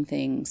 flushing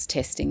things,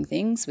 testing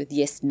things with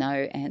yes,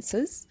 no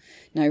answers,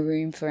 no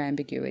room for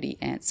ambiguity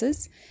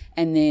answers,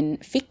 and then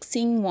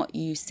fixing what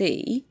you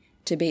see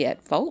to be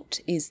at fault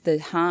is the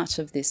heart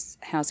of this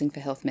Housing for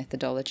Health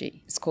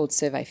methodology. It's called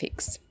Survey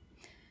Fix.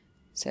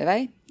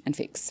 Survey and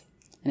fix.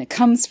 And it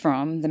comes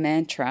from the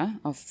mantra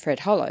of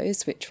Fred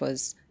Hollows, which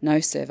was no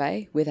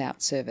survey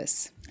without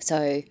service.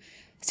 So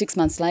 6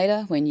 months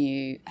later, when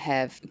you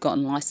have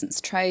gotten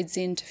licensed trades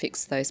in to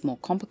fix those more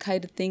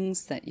complicated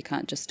things that you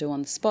can't just do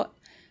on the spot,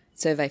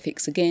 survey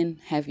fix again,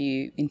 have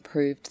you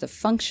improved the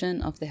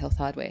function of the health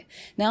hardware?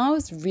 Now, I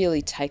was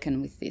really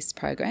taken with this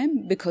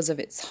program because of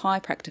its high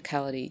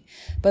practicality,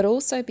 but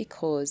also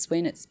because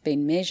when it's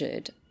been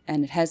measured,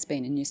 and it has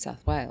been in New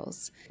South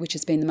Wales, which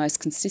has been the most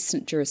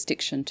consistent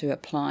jurisdiction to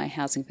apply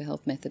Housing for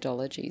Health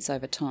methodologies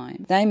over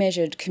time. They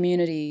measured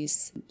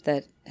communities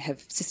that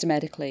have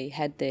systematically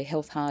had their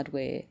health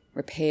hardware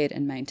repaired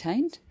and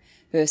maintained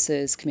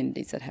versus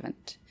communities that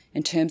haven't.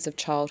 In terms of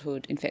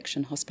childhood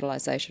infection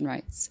hospitalisation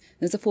rates,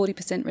 there's a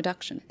 40%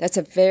 reduction. That's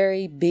a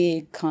very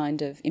big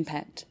kind of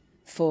impact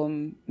for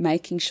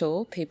making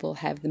sure people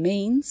have the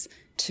means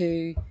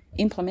to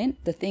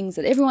implement the things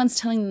that everyone's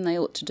telling them they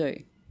ought to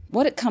do.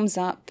 What it comes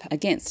up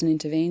against and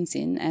intervenes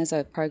in as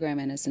a program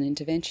and as an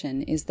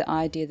intervention is the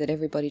idea that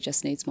everybody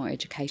just needs more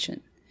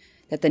education,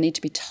 that they need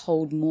to be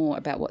told more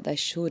about what they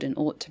should and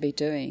ought to be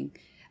doing,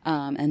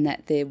 and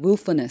that their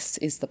willfulness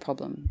is the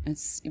problem.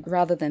 It's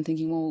rather than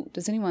thinking, well,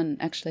 does anyone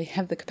actually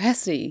have the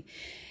capacity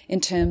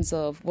in terms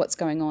of what's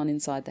going on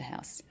inside the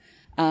house?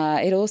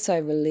 It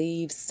also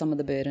relieves some of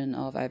the burden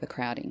of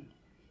overcrowding.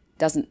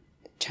 Doesn't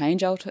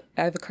change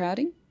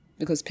overcrowding,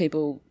 because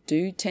people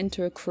do tend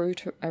to accrue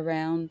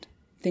around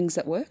things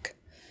at work,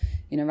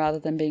 rather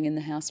than being in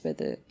the house where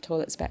the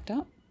toilet's backed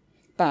up.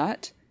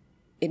 But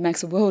it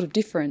makes a world of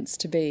difference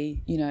to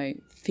be,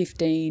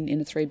 15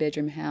 in a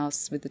 3-bedroom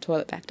house with the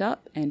toilet backed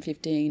up and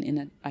 15 in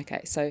a...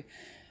 Okay, so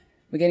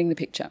we're getting the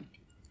picture.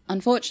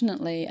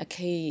 Unfortunately, a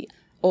key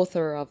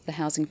author of the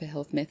Housing for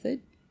Health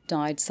method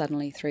died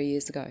suddenly 3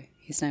 years ago.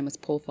 His name was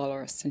Paul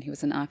Folleris, and he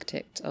was an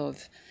architect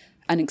of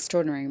an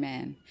extraordinary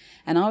man.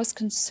 And I was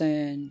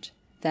concerned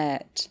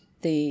that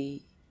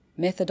the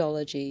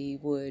methodology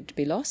would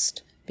be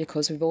lost,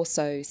 because we've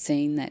also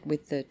seen that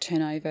with the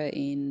turnover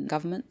in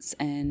governments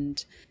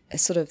and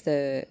sort of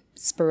the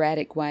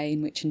sporadic way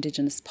in which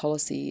Indigenous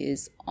policy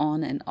is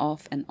on and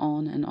off and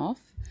on and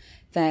off,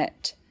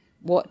 that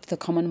what the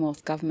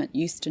Commonwealth government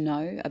used to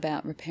know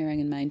about repairing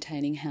and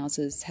maintaining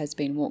houses has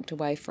been walked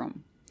away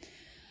from.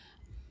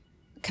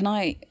 Can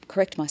I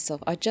correct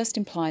myself? I just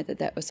implied that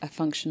that was a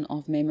function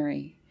of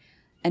memory.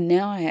 And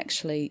now I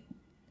actually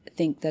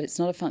think that it's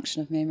not a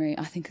function of memory.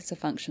 I think it's a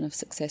function of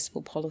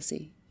successful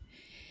policy.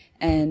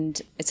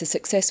 And it's a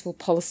successful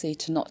policy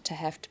to not to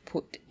have to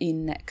put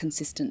in that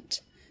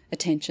consistent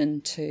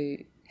attention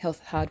to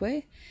health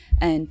hardware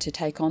and to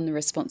take on the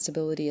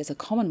responsibility as a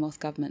Commonwealth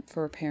government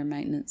for repair and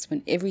maintenance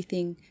when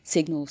everything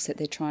signals that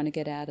they're trying to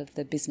get out of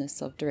the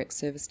business of direct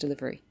service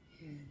delivery.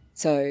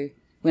 So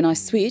when I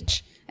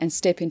switch and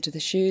step into the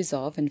shoes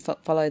of, and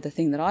follow the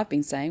thing that I've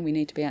been saying, we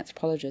need to be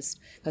anthropologists,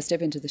 if I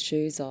step into the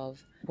shoes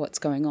of what's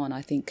going on,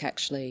 I think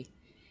actually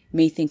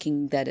me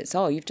thinking that it's,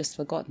 you've just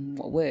forgotten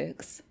what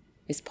works,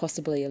 is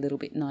possibly a little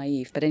bit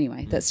naive. But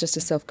anyway, that's just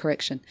a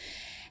self-correction.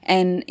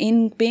 And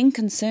in being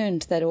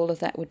concerned that all of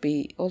that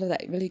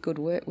really good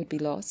work would be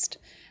lost,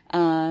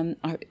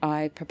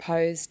 I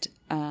proposed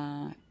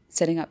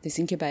setting up this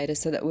incubator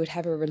so that we'd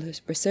have a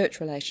research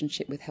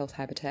relationship with Health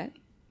Habitat.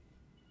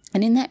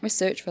 And in that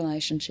research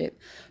relationship,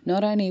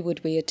 not only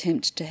would we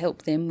attempt to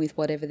help them with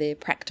whatever their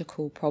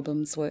practical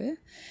problems were,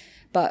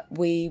 but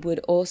we would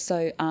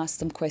also ask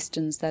them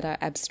questions that are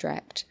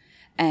abstract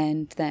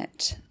and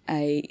that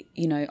a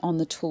on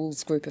the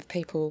tools group of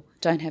people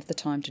don't have the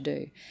time to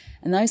do.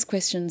 And those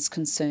questions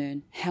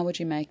concern, how would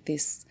you make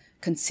this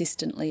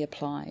consistently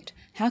applied?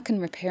 How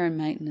can repair and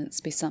maintenance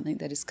be something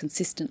that is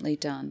consistently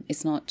done?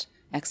 It's not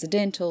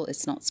accidental,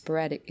 it's not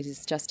sporadic, it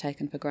is just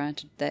taken for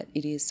granted that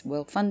it is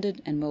well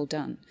funded and well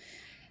done.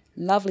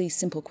 Lovely,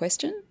 simple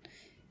question,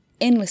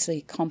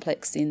 endlessly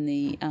complex in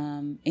the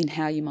in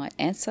how you might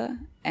answer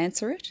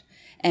it,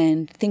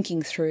 and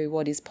thinking through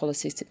what is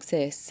policy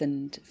success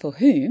and for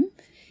whom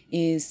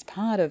is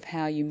part of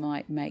how you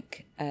might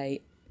make a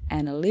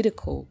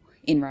analytical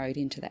inroad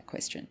into that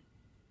question.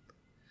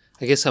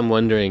 I guess I'm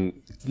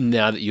wondering,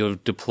 now that you're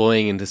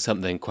deploying into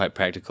something quite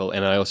practical,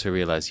 and I also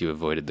realise you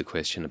avoided the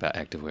question about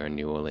activewear in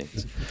New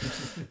Orleans,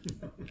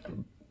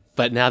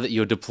 but now that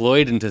you're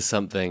deployed into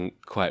something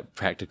quite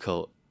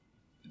practical,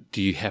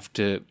 do you have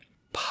to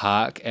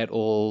park at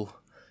all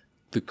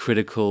the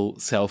critical,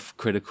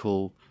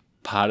 self-critical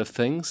part of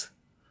things?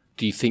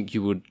 Do you think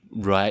you would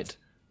write,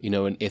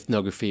 an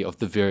ethnography of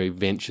the very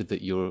venture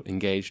that you're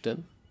engaged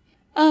in?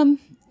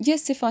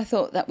 Yes, if I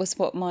thought that was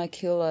what my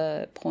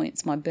killer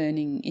points, my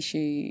burning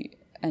issue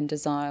and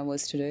desire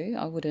was to do,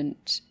 I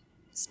wouldn't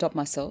stop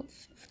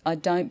myself. I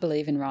don't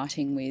believe in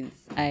writing with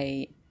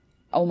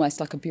almost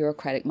like a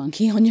bureaucratic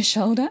monkey on your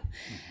shoulder.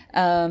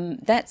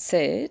 That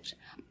said,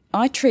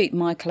 I treat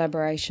my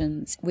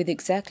collaborations with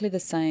exactly the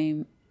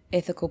same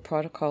ethical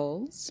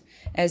protocols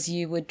as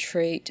you would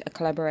treat a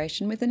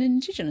collaboration with an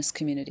Indigenous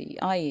community,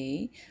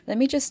 i.e., let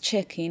me just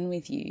check in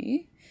with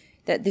you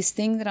that this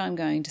thing that I'm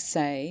going to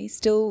say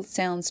still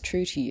sounds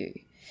true to you.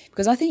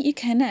 Because I think you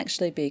can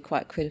actually be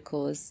quite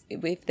critical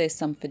if there's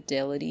some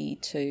fidelity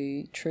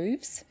to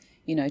truths,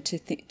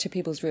 to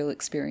people's real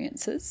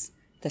experiences.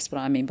 That's what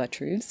I mean by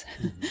truths,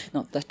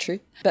 not the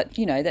truth. But,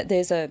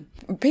 that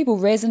people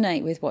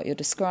resonate with what you're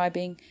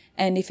describing,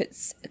 and if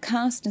it's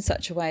cast in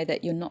such a way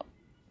that you're not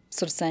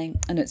sort of saying,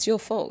 and it's your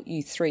fault,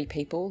 you 3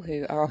 people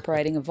who are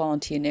operating a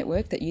volunteer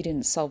network, that you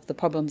didn't solve the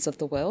problems of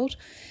the world.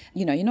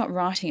 You're not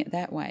writing it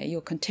that way. You're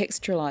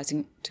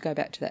contextualising, to go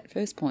back to that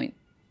first point,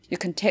 you're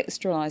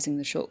contextualising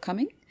the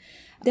shortcoming.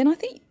 Then I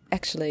think,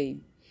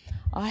 actually,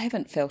 I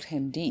haven't felt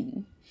hemmed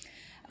in.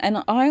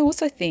 And I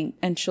also think,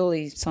 and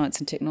surely science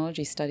and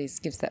technology studies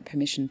gives that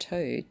permission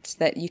too,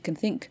 that you can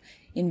think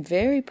in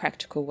very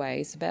practical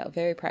ways about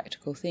very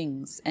practical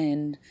things,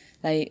 and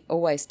they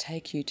always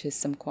take you to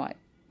some quite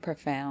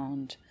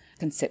profound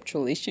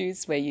conceptual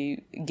issues where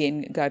you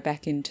again go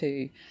back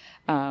into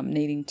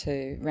needing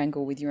to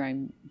wrangle with your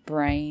own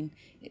brain.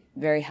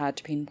 Very hard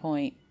to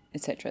pinpoint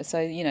etc.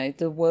 So,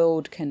 the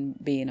world can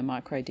be in a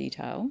micro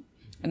detail,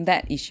 and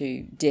that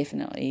issue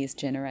definitely is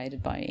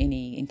generated by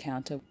any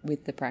encounter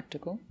with the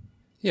practical.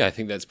 Yeah, I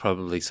think that's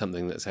probably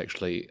something that's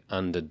actually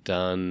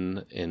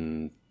underdone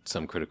in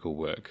some critical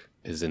work,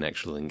 is an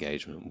actual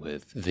engagement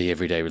with the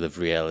everyday lived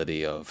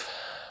reality of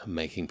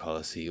making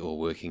policy or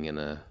working in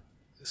a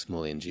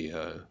small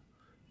NGO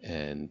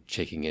and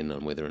checking in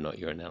on whether or not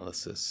your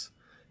analysis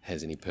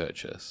has any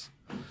purchase.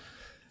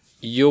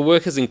 Your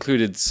work has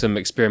included some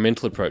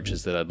experimental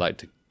approaches that I'd like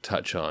to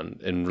touch on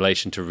in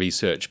relation to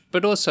research,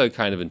 but also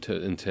kind of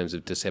in terms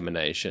of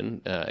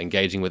dissemination,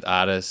 engaging with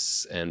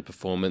artists and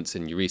performance.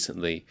 And you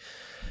recently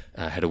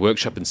had a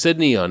workshop in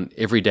Sydney on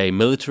everyday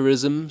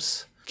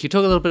militarisms. Can you talk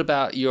a little bit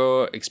about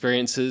your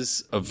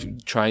experiences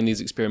of trying these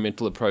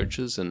experimental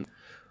approaches and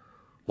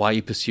why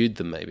you pursued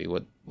them, maybe,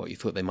 what you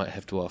thought they might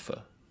have to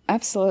offer?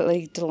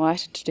 Absolutely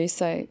delighted to do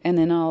so. And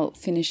then I'll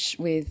finish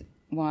with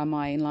why am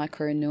I in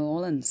Lycra in New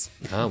Orleans.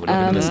 Oh, we're not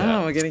going to miss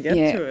out. We're going to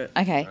get to it.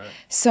 Okay. Right.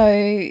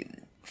 So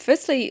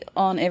firstly,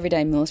 on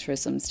everyday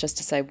militarisms, just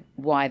to say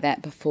why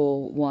that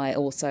before, why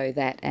also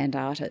that and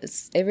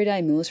artists.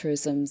 Everyday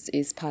militarisms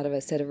is part of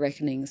a set of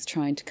reckonings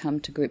trying to come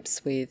to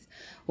grips with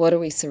what are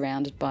we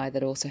surrounded by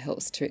that also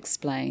helps to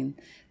explain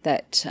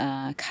that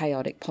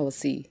chaotic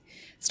policy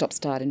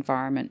stop-start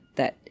environment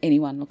that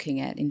anyone looking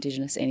at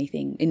Indigenous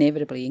anything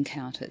inevitably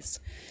encounters.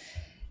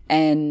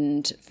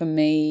 And for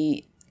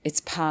me, it's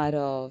part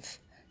of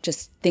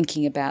just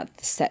thinking about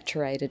the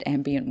saturated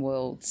ambient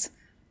worlds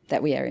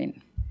that we are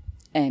in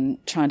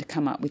and trying to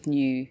come up with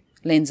new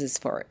lenses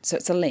for it. So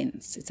it's a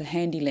lens. It's a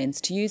handy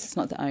lens to use. It's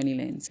not the only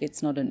lens.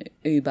 It's not an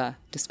Uber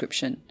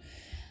description.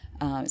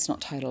 It's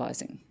not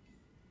totalising.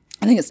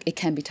 I think it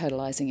can be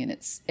totalising in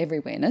its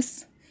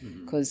everywhereness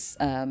because...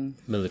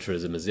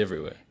 militarism is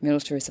everywhere.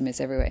 Militarism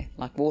is everywhere,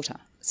 like water.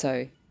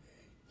 So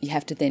you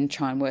have to then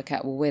try and work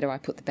out, well, where do I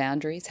put the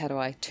boundaries? How do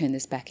I turn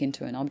this back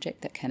into an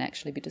object that can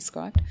actually be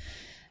described?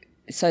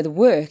 So the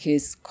work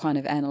is kind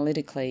of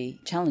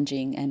analytically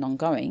challenging and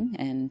ongoing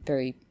and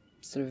very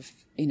sort of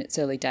in its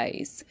early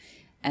days,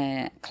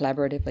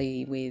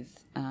 collaboratively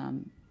with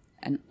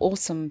an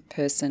awesome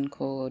person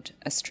called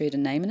Astrida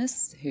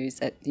Naimanis, who's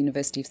at the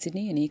University of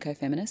Sydney, an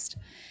ecofeminist,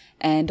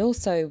 and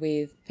also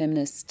with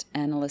feminist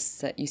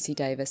analysts at UC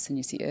Davis and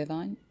UC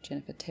Irvine,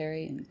 Jennifer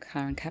Terry and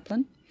Karen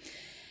Kaplan.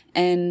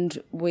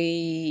 And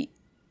we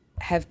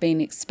have been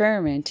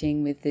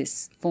experimenting with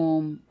this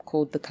form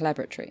called the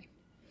collaboratory.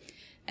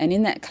 And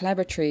in that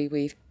collaboratory,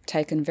 we've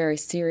taken very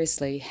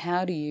seriously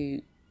how do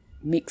you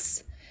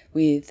mix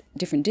with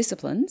different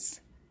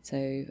disciplines,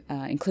 so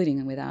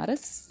including with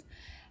artists.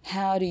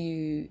 How do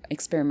you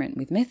experiment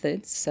with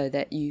methods so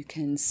that you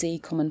can see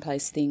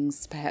commonplace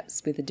things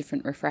perhaps with a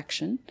different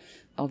refraction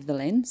of the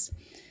lens?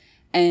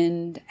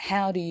 And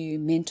how do you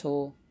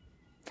mentor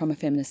from a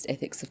feminist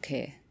ethics of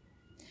care?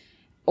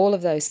 All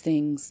of those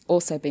things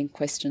also being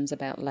questions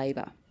about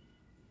labour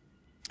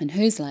and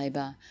whose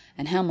labour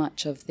and how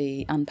much of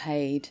the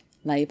unpaid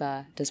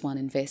labour does one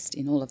invest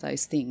in all of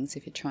those things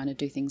if you're trying to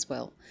do things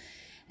well.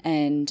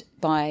 And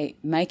by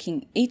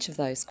making each of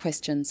those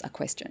questions a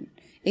question,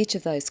 each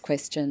of those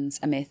questions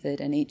a method,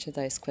 and each of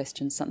those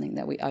questions something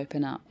that we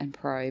open up and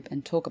probe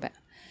and talk about.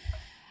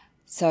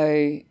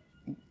 So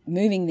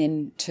moving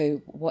then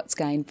to what's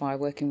gained by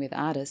working with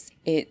artists,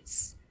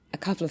 it's a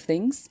couple of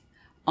things.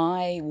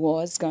 I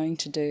was going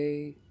to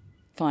do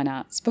fine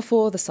arts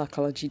before the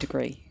psychology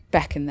degree,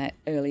 back in that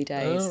early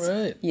days.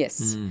 Oh, right.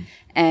 Yes.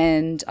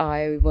 And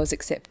I was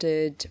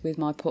accepted with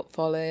my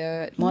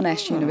portfolio at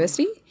Monash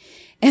University.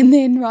 And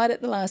then right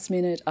at the last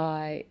minute,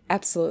 I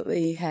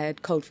absolutely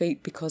had cold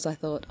feet because I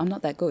thought, I'm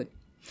not that good.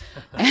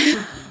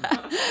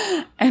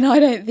 And I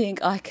don't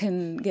think I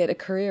can get a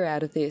career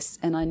out of this,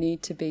 and I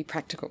need to be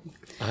practical.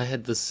 I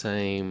had the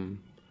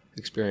same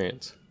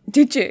experience.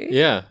 Did you?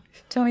 Yeah.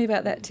 Tell me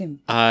about that, Tim.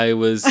 I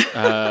was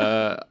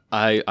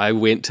I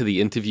went to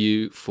the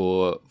interview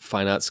for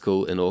Fine Arts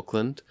School in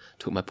Auckland,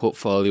 took my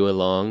portfolio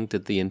along,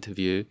 did the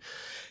interview,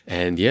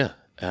 and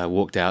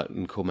walked out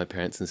and called my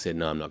parents and said,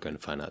 no, I'm not going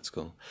to Fine Arts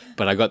School.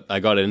 But I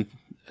got in,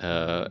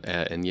 and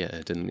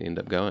I didn't end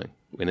up going.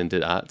 Went and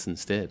did arts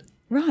instead.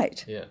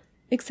 Right. Yeah.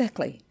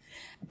 Exactly.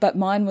 But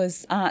mine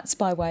was arts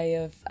by way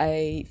of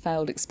a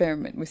failed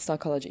experiment with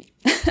psychology.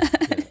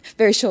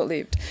 Very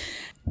short-lived.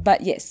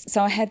 But yes,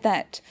 so I had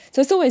that.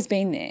 So it's always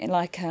been there,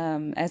 like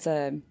as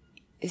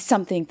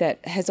something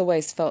that has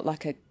always felt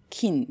like a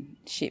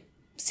kinship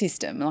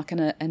system, like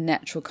a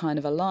natural kind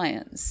of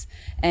alliance.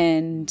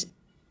 And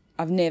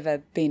I've never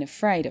been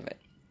afraid of it.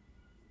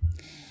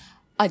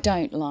 I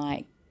don't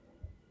like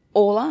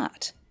all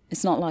art.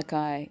 It's not like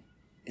I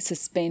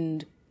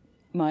suspend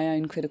my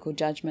own critical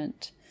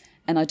judgment,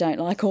 and I don't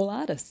like all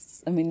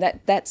artists. I mean,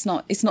 that's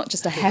not, it's not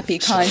just a happy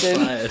kind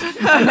of,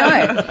 I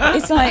know,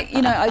 it's like,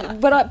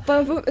 but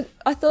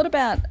I thought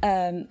about,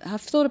 I've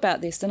thought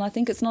about this, and I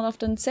think it's not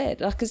often said,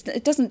 because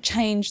it doesn't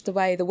change the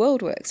way the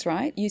world works,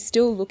 right? You're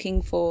still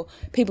looking for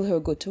people who are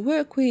good to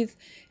work with,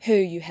 who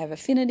you have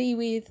affinity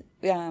with,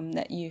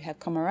 that you have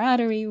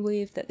camaraderie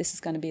with, that this is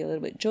going to be a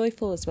little bit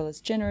joyful as well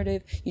as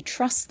generative. You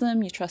trust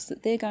them, you trust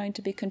that they're going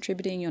to be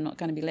contributing, you're not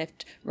going to be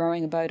left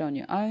rowing a boat on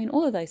your own.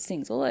 All of those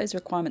things, all those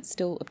requirements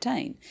still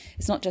obtain.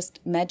 It's not just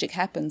magic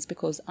happens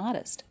because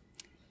artist.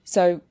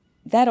 So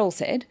that all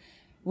said,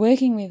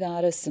 working with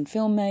artists and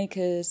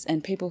filmmakers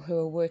and people who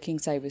are working,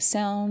 say, with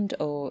sound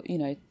or,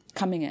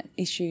 coming at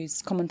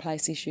issues,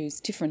 commonplace issues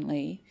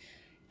differently,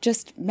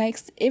 just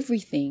makes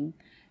everything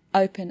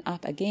open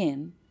up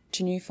again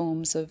to new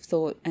forms of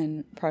thought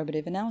and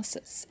probative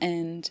analysis.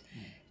 And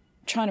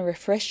trying to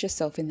refresh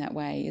yourself in that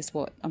way is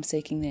what I'm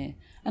seeking there.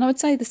 And I would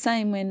say the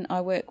same when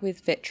I work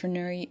with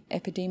veterinary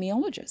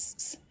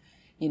epidemiologists,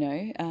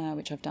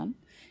 which I've done,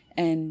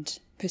 and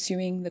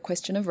pursuing the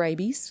question of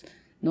rabies,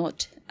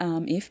 not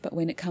if, but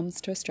when it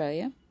comes to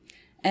Australia.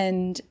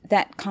 And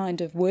that kind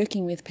of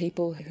working with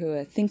people who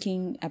are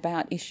thinking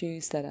about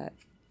issues that are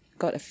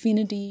got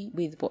affinity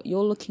with what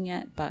you're looking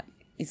at, but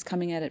is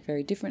coming at it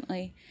very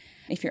differently,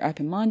 if you're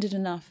open-minded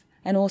enough,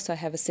 and also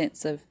have a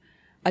sense of,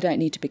 I don't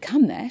need to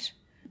become that,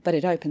 but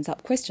it opens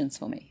up questions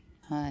for me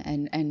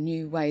and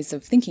new ways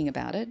of thinking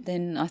about it,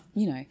 then,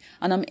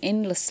 and I'm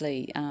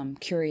endlessly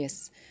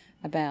curious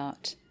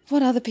about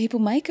what other people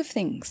make of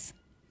things.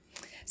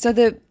 So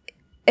the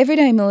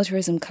Everyday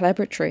Militarism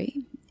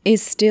Collaboratory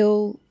is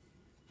still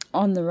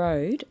on the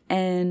road,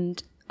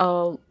 and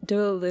I'll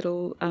do a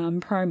little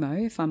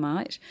promo, if I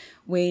might.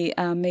 We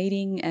are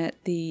meeting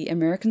at the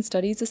American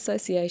Studies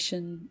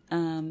Association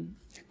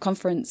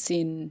conference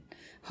in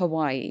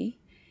Hawaii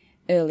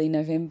early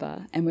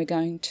November, and we're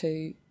going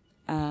to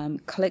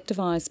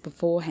collectivise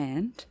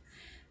beforehand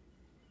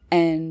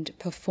and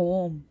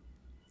perform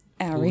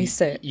our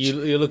research.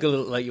 You look a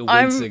little like you're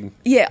wincing.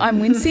 I'm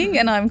wincing,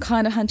 and I'm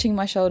kind of hunching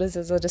my shoulders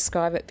as I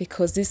describe it,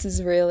 because this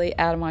is really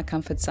out of my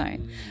comfort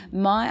zone.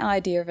 My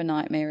idea of a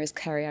nightmare is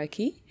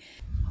karaoke.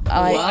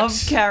 I love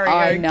karaoke.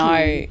 I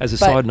know. As a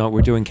side note,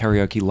 we're doing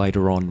karaoke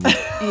later on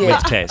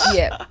with Tess.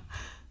 Yeah.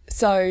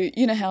 So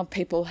you know how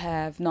people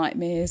have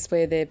nightmares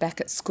where they're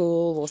back at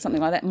school or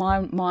something like that?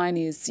 Mine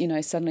is,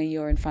 suddenly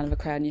you're in front of a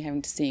crowd and you're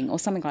having to sing or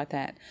something like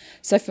that.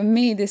 So for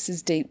me, this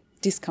is deep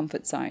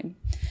discomfort zone.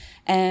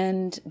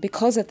 And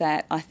because of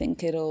that, I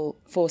think it'll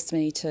force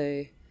me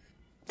to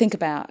think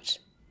about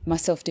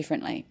myself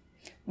differently.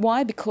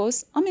 Why?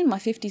 Because I'm in my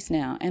 50s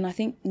now, and I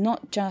think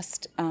not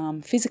just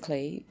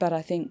physically, but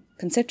I think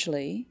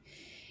conceptually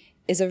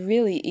is a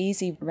really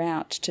easy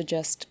route to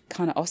just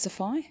kind of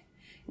ossify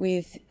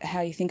with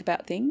how you think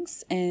about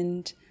things.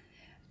 And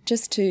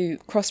just to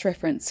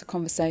cross-reference a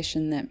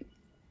conversation that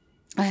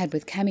I had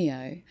with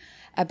Cameo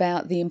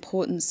about the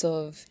importance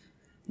of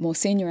more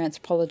senior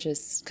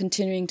anthropologists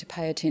continuing to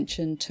pay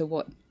attention to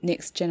what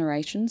next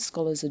generation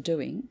scholars are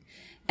doing,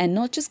 and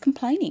not just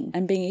complaining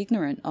and being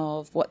ignorant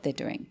of what they're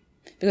doing,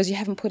 because you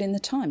haven't put in the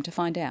time to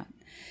find out.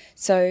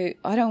 So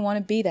I don't want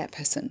to be that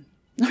person.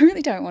 I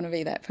really don't want to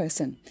be that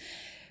person.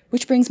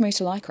 Which brings me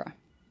to Lycra.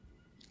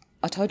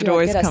 I told you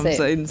I'd get us there. It always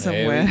comes in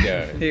somewhere.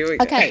 Here we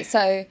go. Okay,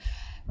 so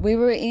we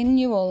were in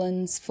New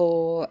Orleans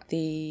for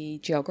the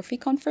geography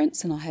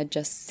conference, and I had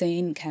just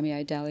seen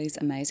Cameo Daly's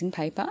amazing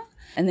paper.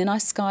 And then I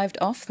skived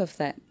off of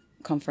that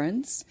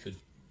conference.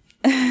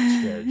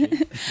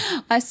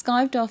 I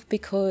skived off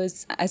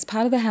because, as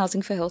part of the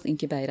Housing for Health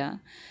Incubator,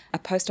 a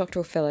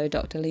postdoctoral fellow,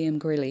 Dr. Liam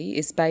Grilly,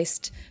 is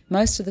based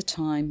most of the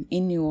time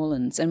in New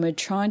Orleans, and we're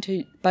trying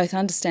to both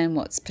understand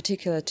what's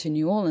particular to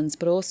New Orleans,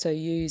 but also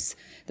use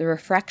the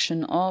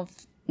refraction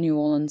of New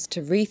Orleans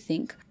to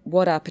rethink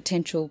what are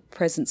potential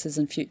presences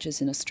and futures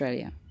in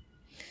Australia.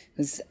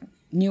 Because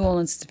New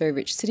Orleans is a very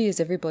rich city, as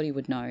everybody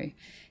would know,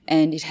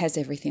 and it has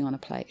everything on a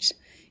plate.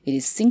 It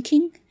is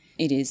sinking.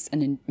 It is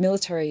a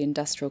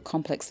military-industrial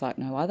complex like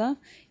no other.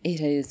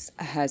 It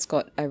has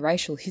got a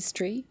racial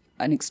history,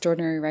 an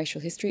extraordinary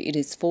racial history. It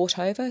is fought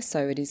over,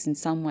 so it is in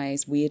some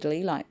ways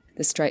weirdly like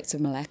the Straits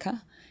of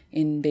Malacca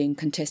in being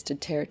contested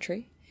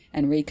territory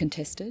and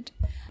recontested.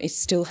 It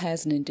still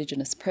has an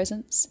Indigenous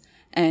presence,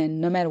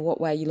 and no matter what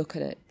way you look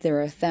at it, there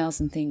are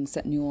 1,000 things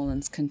that New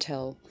Orleans can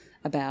tell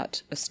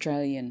about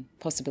Australian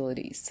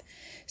possibilities.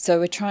 So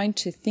we're trying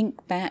to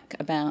think back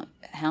about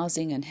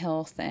housing and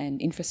health and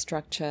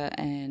infrastructure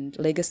and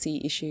legacy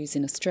issues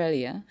in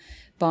Australia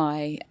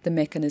by the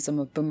mechanism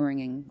of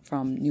boomeranging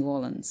from New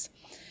Orleans.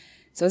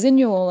 So I was in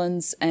New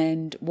Orleans,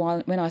 and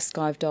when I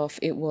skived off,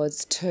 it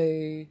was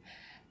to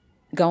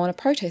go on a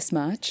protest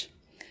march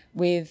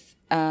with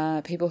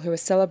people who are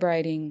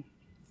celebrating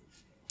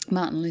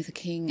Martin Luther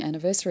King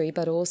anniversary,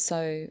 but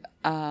also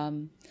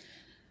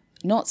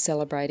not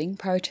celebrating,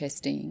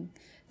 protesting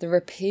the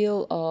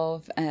repeal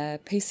of a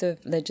piece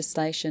of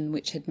legislation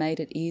which had made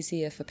it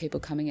easier for people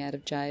coming out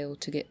of jail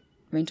to get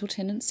rental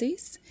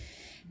tenancies.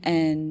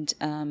 And,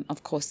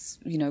 of course,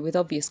 with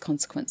obvious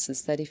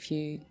consequences that if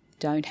you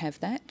don't have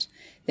that,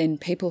 then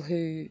people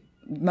who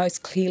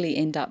most clearly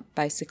end up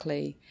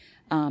basically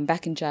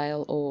back in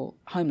jail or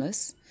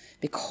homeless,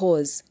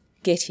 because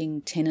getting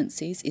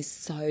tenancies is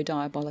so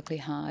diabolically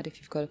hard if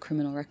you've got a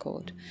criminal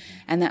record.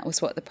 And that was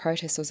what the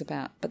protest was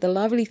about. But the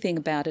lovely thing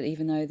about it,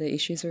 even though the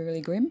issues were really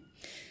grim,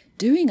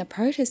 doing a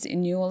protest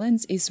in New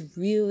Orleans is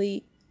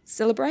really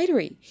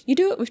celebratory. You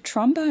do it with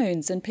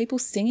trombones and people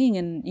singing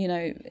and,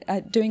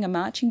 doing a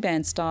marching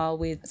band style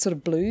with sort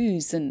of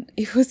blues, and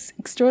it was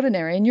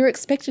extraordinary, and you're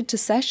expected to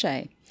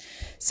sashay.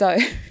 So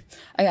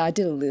I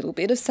did a little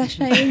bit of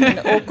sashaying in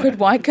awkward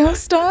white girl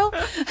style.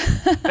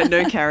 But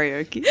no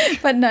karaoke.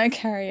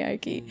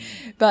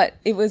 But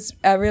it was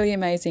a really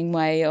amazing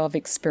way of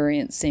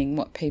experiencing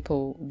what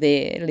people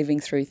there, living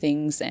through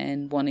things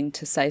and wanting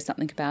to say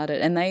something about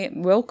it. And they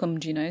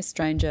welcomed,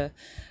 stranger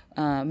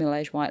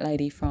middle-aged white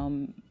lady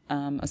from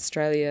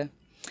Australia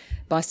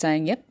by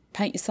saying, yep,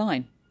 paint your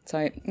sign.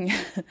 So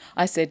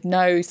I said,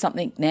 no,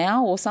 something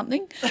now or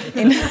something,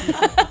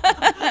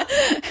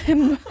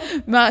 and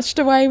marched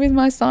away with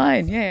my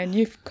sign. Yeah, and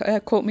you've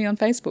caught me on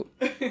Facebook.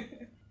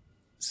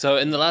 So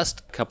in the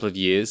last couple of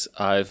years,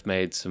 I've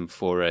made some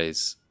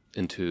forays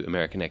into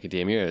American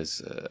academia as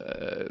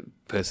a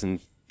person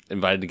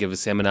invited to give a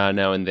seminar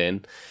now and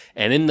then.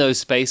 And in those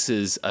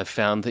spaces, I've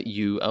found that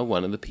you are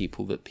one of the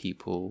people that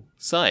people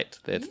cite.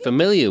 They're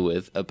familiar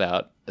with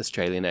about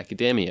Australian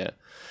academia.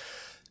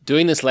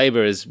 Doing this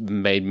labour has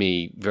made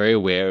me very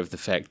aware of the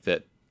fact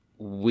that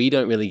we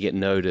don't really get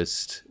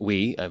noticed.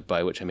 We,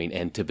 by which I mean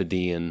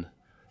Antipodean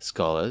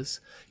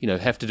scholars,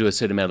 have to do a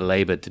certain amount of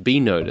labour to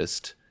be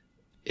noticed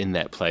in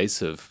that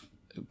place of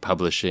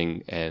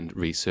publishing and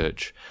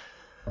research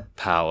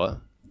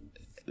power.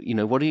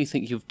 What do you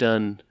think you've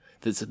done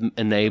that's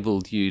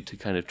enabled you to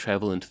kind of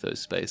travel into those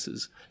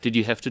spaces? Did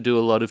you have to do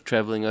a lot of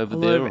travelling over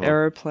there? A lot of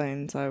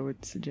aeroplanes, I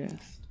would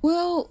suggest.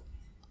 Well,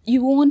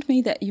 you warned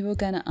me that you were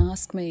going to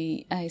ask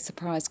me a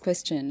surprise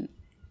question,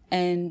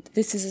 and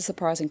this is a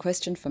surprising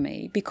question for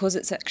me because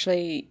it's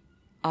actually,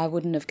 I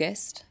wouldn't have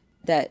guessed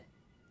that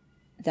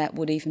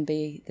would even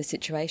be the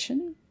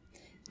situation.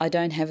 I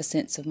don't have a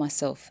sense of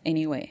myself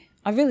anywhere.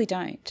 I really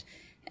don't.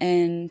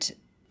 And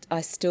I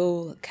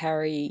still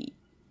carry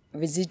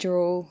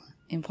residual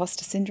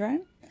imposter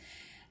syndrome,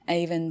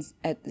 even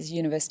at the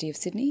University of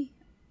Sydney.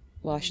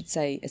 Well, I should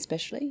say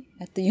especially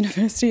at the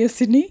University of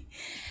Sydney.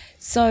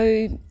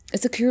 So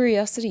it's a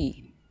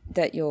curiosity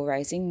that you're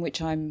raising,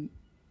 which I'm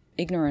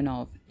ignorant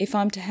of. If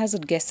I'm to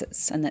hazard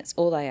guesses, and that's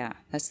all they are,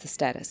 that's the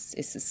status,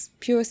 it's this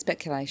pure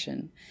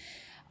speculation,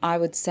 I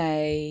would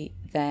say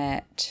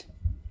that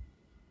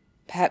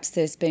perhaps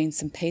there's been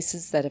some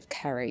pieces that have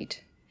carried.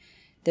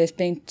 There's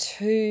been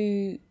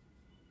 2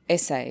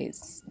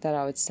 essays that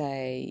I would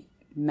say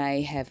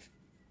may have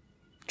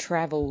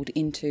travelled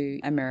into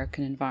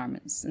American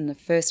environments. And the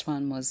first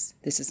one was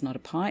This Is Not a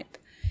Pipe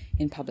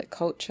in Public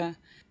Culture,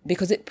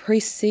 because it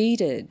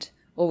preceded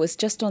or was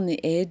just on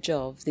the edge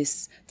of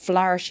this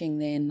flourishing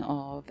then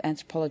of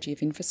anthropology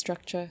of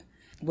infrastructure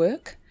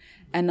work.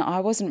 And I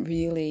wasn't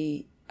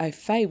really au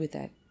fait with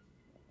that,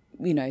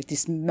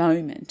 this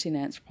moment in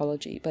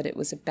anthropology, but it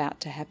was about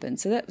to happen.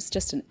 So that was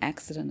just an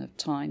accident of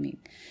timing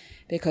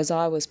because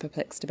I was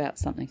perplexed about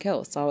something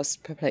else. I was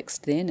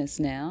perplexed then as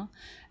now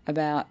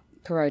about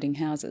corroding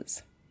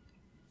houses.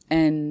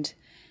 And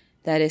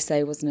that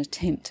essay was an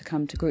attempt to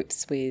come to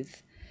grips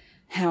with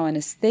how an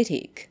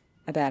aesthetic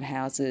about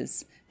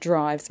houses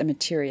drives a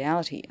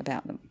materiality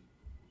about them.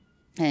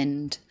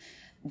 And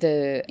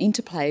the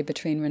interplay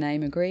between René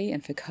Magritte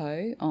and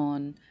Foucault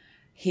on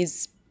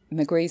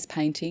Magritte's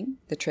painting,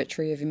 The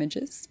Treachery of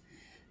Images,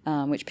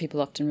 which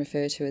people often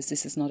refer to as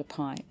This Is Not a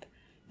Pipe.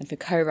 And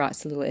Foucault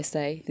writes a little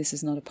essay, This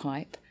Is Not a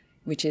Pipe,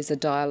 which is a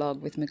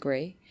dialogue with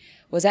Magritte,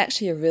 was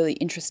actually a really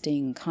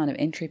interesting kind of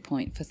entry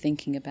point for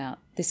thinking about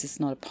this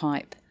is not a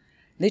pipe,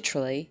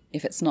 literally,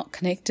 if it's not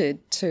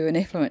connected to an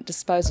effluent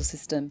disposal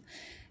system.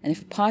 And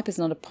if a pipe is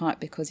not a pipe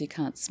because you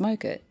can't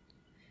smoke it,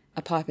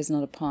 a pipe is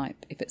not a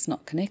pipe if it's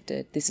not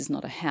connected. This is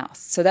not a house.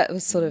 So that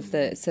was sort of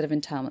the set of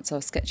entailments I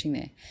was sketching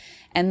there.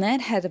 And that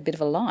had a bit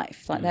of a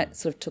life, that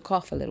sort of took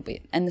off a little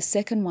bit. And the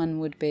second one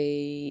would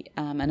be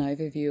an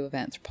overview of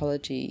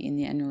anthropology in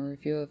the Annual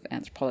Review of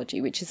Anthropology,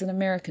 which is an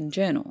American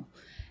journal.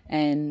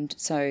 And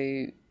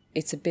so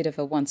it's a bit of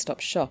a one-stop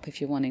shop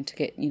if you're wanting to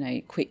get,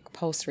 quick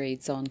pulse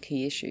reads on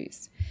key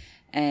issues.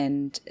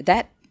 And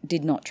that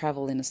did not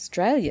travel in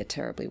Australia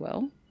terribly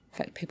well. In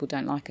fact, people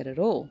don't like it at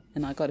all.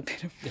 And I got a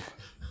bit of...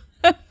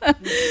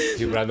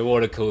 You ran the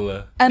water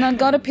cooler. And I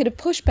got a bit of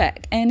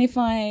pushback. And if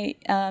I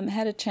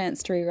had a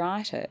chance to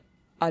rewrite it,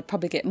 I'd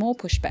probably get more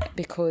pushback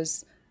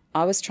because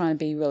I was trying to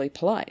be really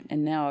polite.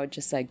 And now I would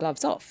just say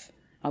gloves off.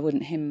 I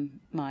wouldn't hem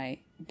my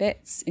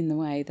bets in the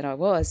way that I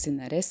was in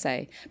that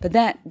essay. But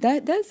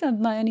those are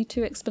my only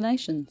 2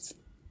 explanations.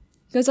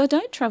 Because I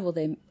don't travel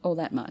there all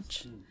that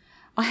much.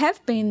 I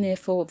have been there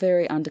for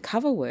very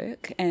undercover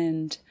work,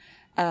 and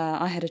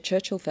I had a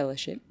Churchill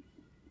Fellowship.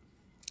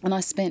 And I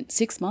spent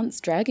 6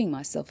 months dragging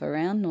myself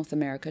around North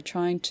America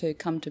trying to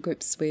come to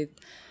grips with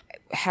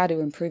how to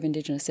improve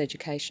Indigenous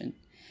education.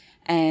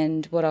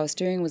 And what I was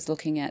doing was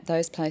looking at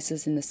those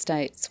places in the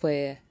States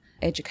where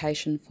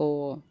education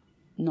for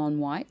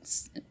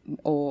non-whites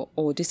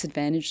or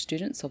disadvantaged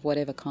students of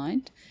whatever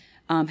kind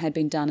had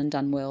been done and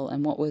done well,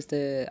 and what was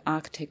the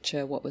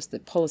architecture, what was the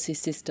policy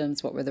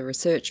systems, what were the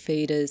research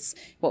feeders,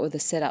 what were the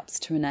setups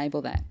to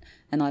enable that.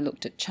 And I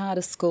looked at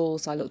charter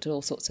schools, I looked at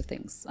all sorts of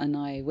things. And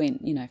I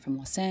went, from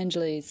Los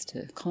Angeles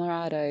to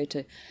Colorado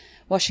to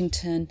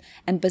Washington.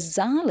 And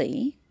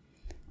bizarrely,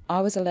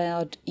 I was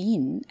allowed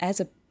in as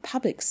a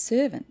public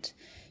servant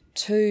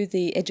to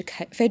the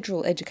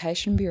Federal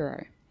Education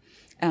Bureau.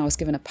 And I was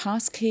given a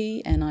pass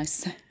key, and I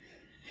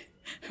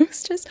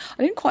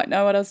didn't quite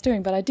know what I was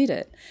doing, but I did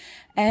it.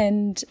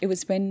 And it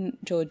was when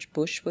George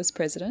Bush was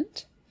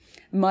president.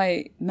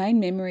 My main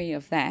memory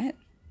of that,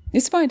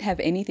 this won't have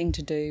anything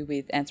to do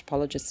with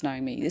anthropologists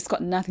knowing me. It's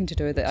got nothing to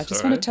do with it. I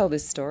just want to tell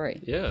this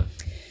story. Yeah.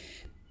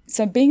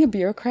 So being a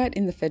bureaucrat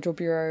in the Federal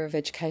Bureau of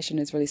Education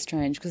is really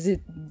strange because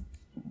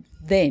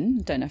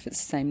then, don't know if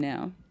it's the same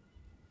now,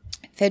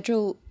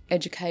 federal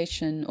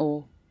education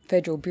or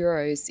federal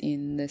bureaus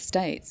in the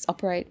States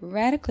operate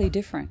radically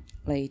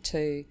differently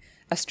to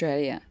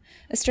Australia.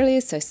 Australia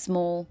is so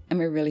small and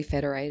we're really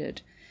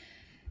federated.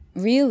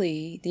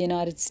 Really, the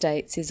United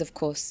States is, of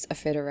course, a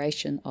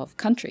federation of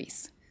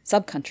countries,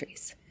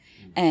 sub-countries,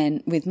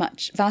 and with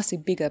vastly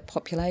bigger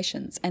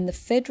populations. And the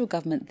federal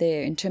government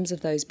there, in terms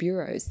of those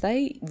bureaus,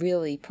 they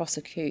really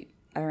prosecute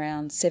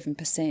around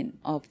 7%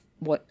 of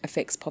what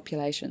affects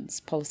populations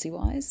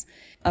policy-wise.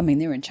 I mean,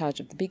 they're in charge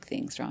of the big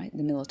things, right?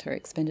 The military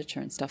expenditure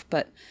and stuff.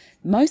 But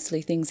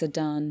mostly things are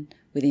done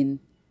within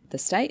the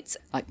states,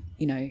 like,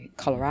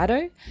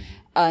 Colorado,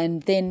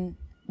 and then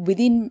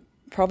within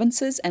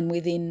provinces and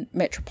within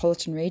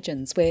metropolitan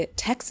regions where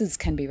taxes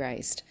can be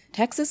raised.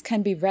 Taxes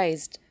can be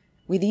raised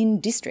within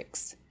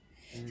districts,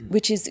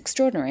 which is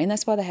extraordinary. And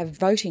that's why they have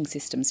voting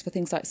systems for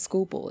things like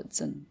school boards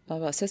and blah,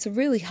 blah. So it's a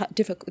really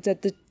difficult,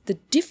 the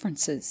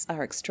differences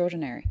are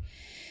extraordinary.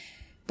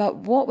 But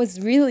what was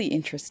really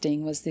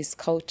interesting was this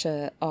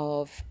culture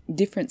of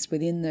difference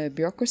within the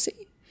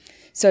bureaucracy.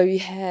 So you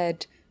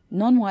had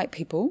non-white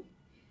people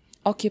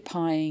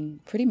occupying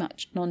pretty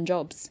much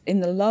non-jobs in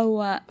the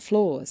lower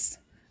floors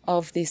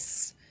of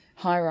this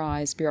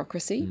high-rise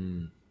bureaucracy.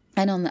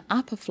 And on the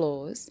upper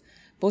floors,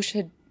 Bush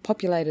had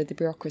populated the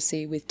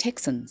bureaucracy with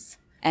Texans.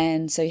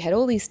 And so you had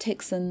all these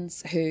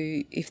Texans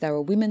who, if they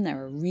were women, they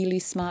were really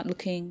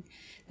smart-looking.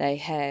 They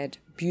had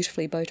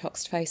beautifully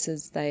Botoxed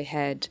faces. They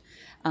had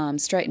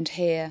straightened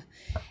hair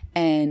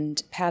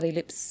and pouty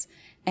lips.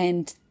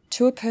 And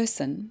to a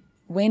person,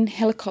 when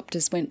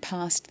helicopters went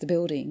past the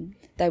building,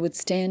 they would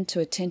stand to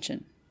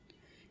attention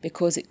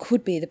because it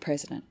could be the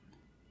president.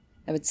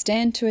 They would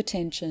stand to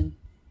attention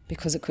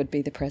because it could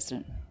be the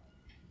president.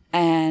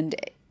 And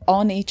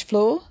on each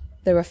floor,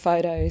 there were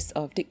photos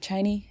of Dick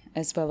Cheney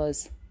as well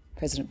as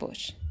President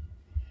Bush.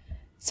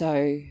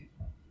 So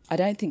I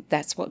don't think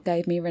that's what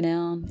gave me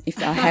renown, if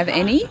I have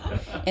any,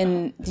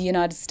 in the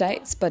United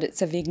States, but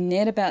it's a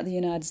vignette about the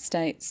United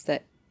States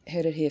that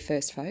heard it here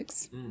first,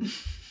 folks. An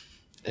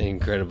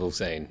incredible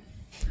scene.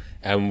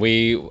 And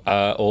we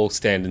all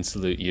stand and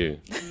salute you,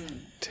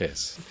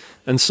 Tess.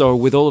 And so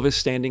with all of us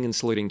standing and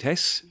saluting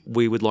Tess,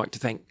 we would like to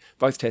thank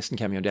both Tess and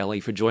Cameo Daly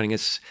for joining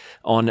us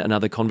on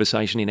another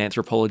conversation in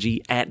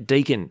anthropology at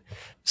Deakin.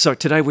 So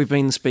today we've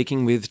been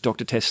speaking with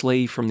Dr. Tess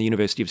Lee from the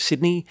University of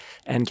Sydney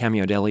and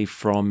Cameo Daly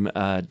from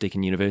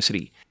Deakin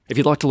University. If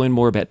you'd like to learn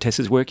more about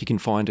Tess's work, you can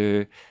find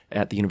her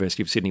at the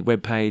University of Sydney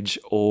webpage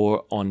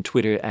or on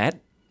Twitter at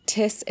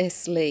Tess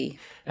S. Lee.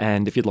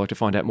 And if you'd like to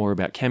find out more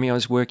about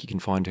Cameo's work, you can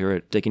find her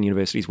at Deakin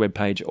University's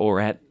webpage or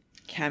at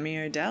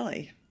Cameo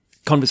Daly.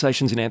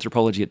 Conversations in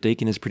Anthropology at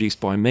Deakin is produced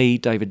by me,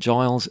 David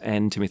Giles,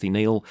 and Timothy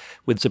Neal,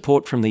 with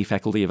support from the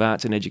Faculty of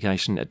Arts and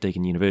Education at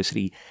Deakin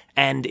University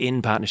and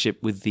in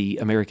partnership with the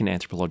American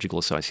Anthropological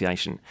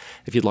Association.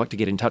 If you'd like to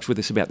get in touch with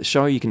us about the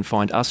show, you can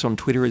find us on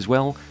Twitter as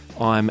well.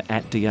 I'm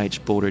at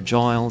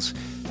DH_Giles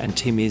and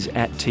Tim is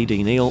at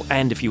TD Neal.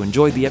 And if you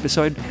enjoyed the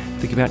episode,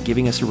 think about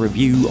giving us a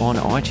review on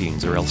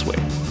iTunes or elsewhere.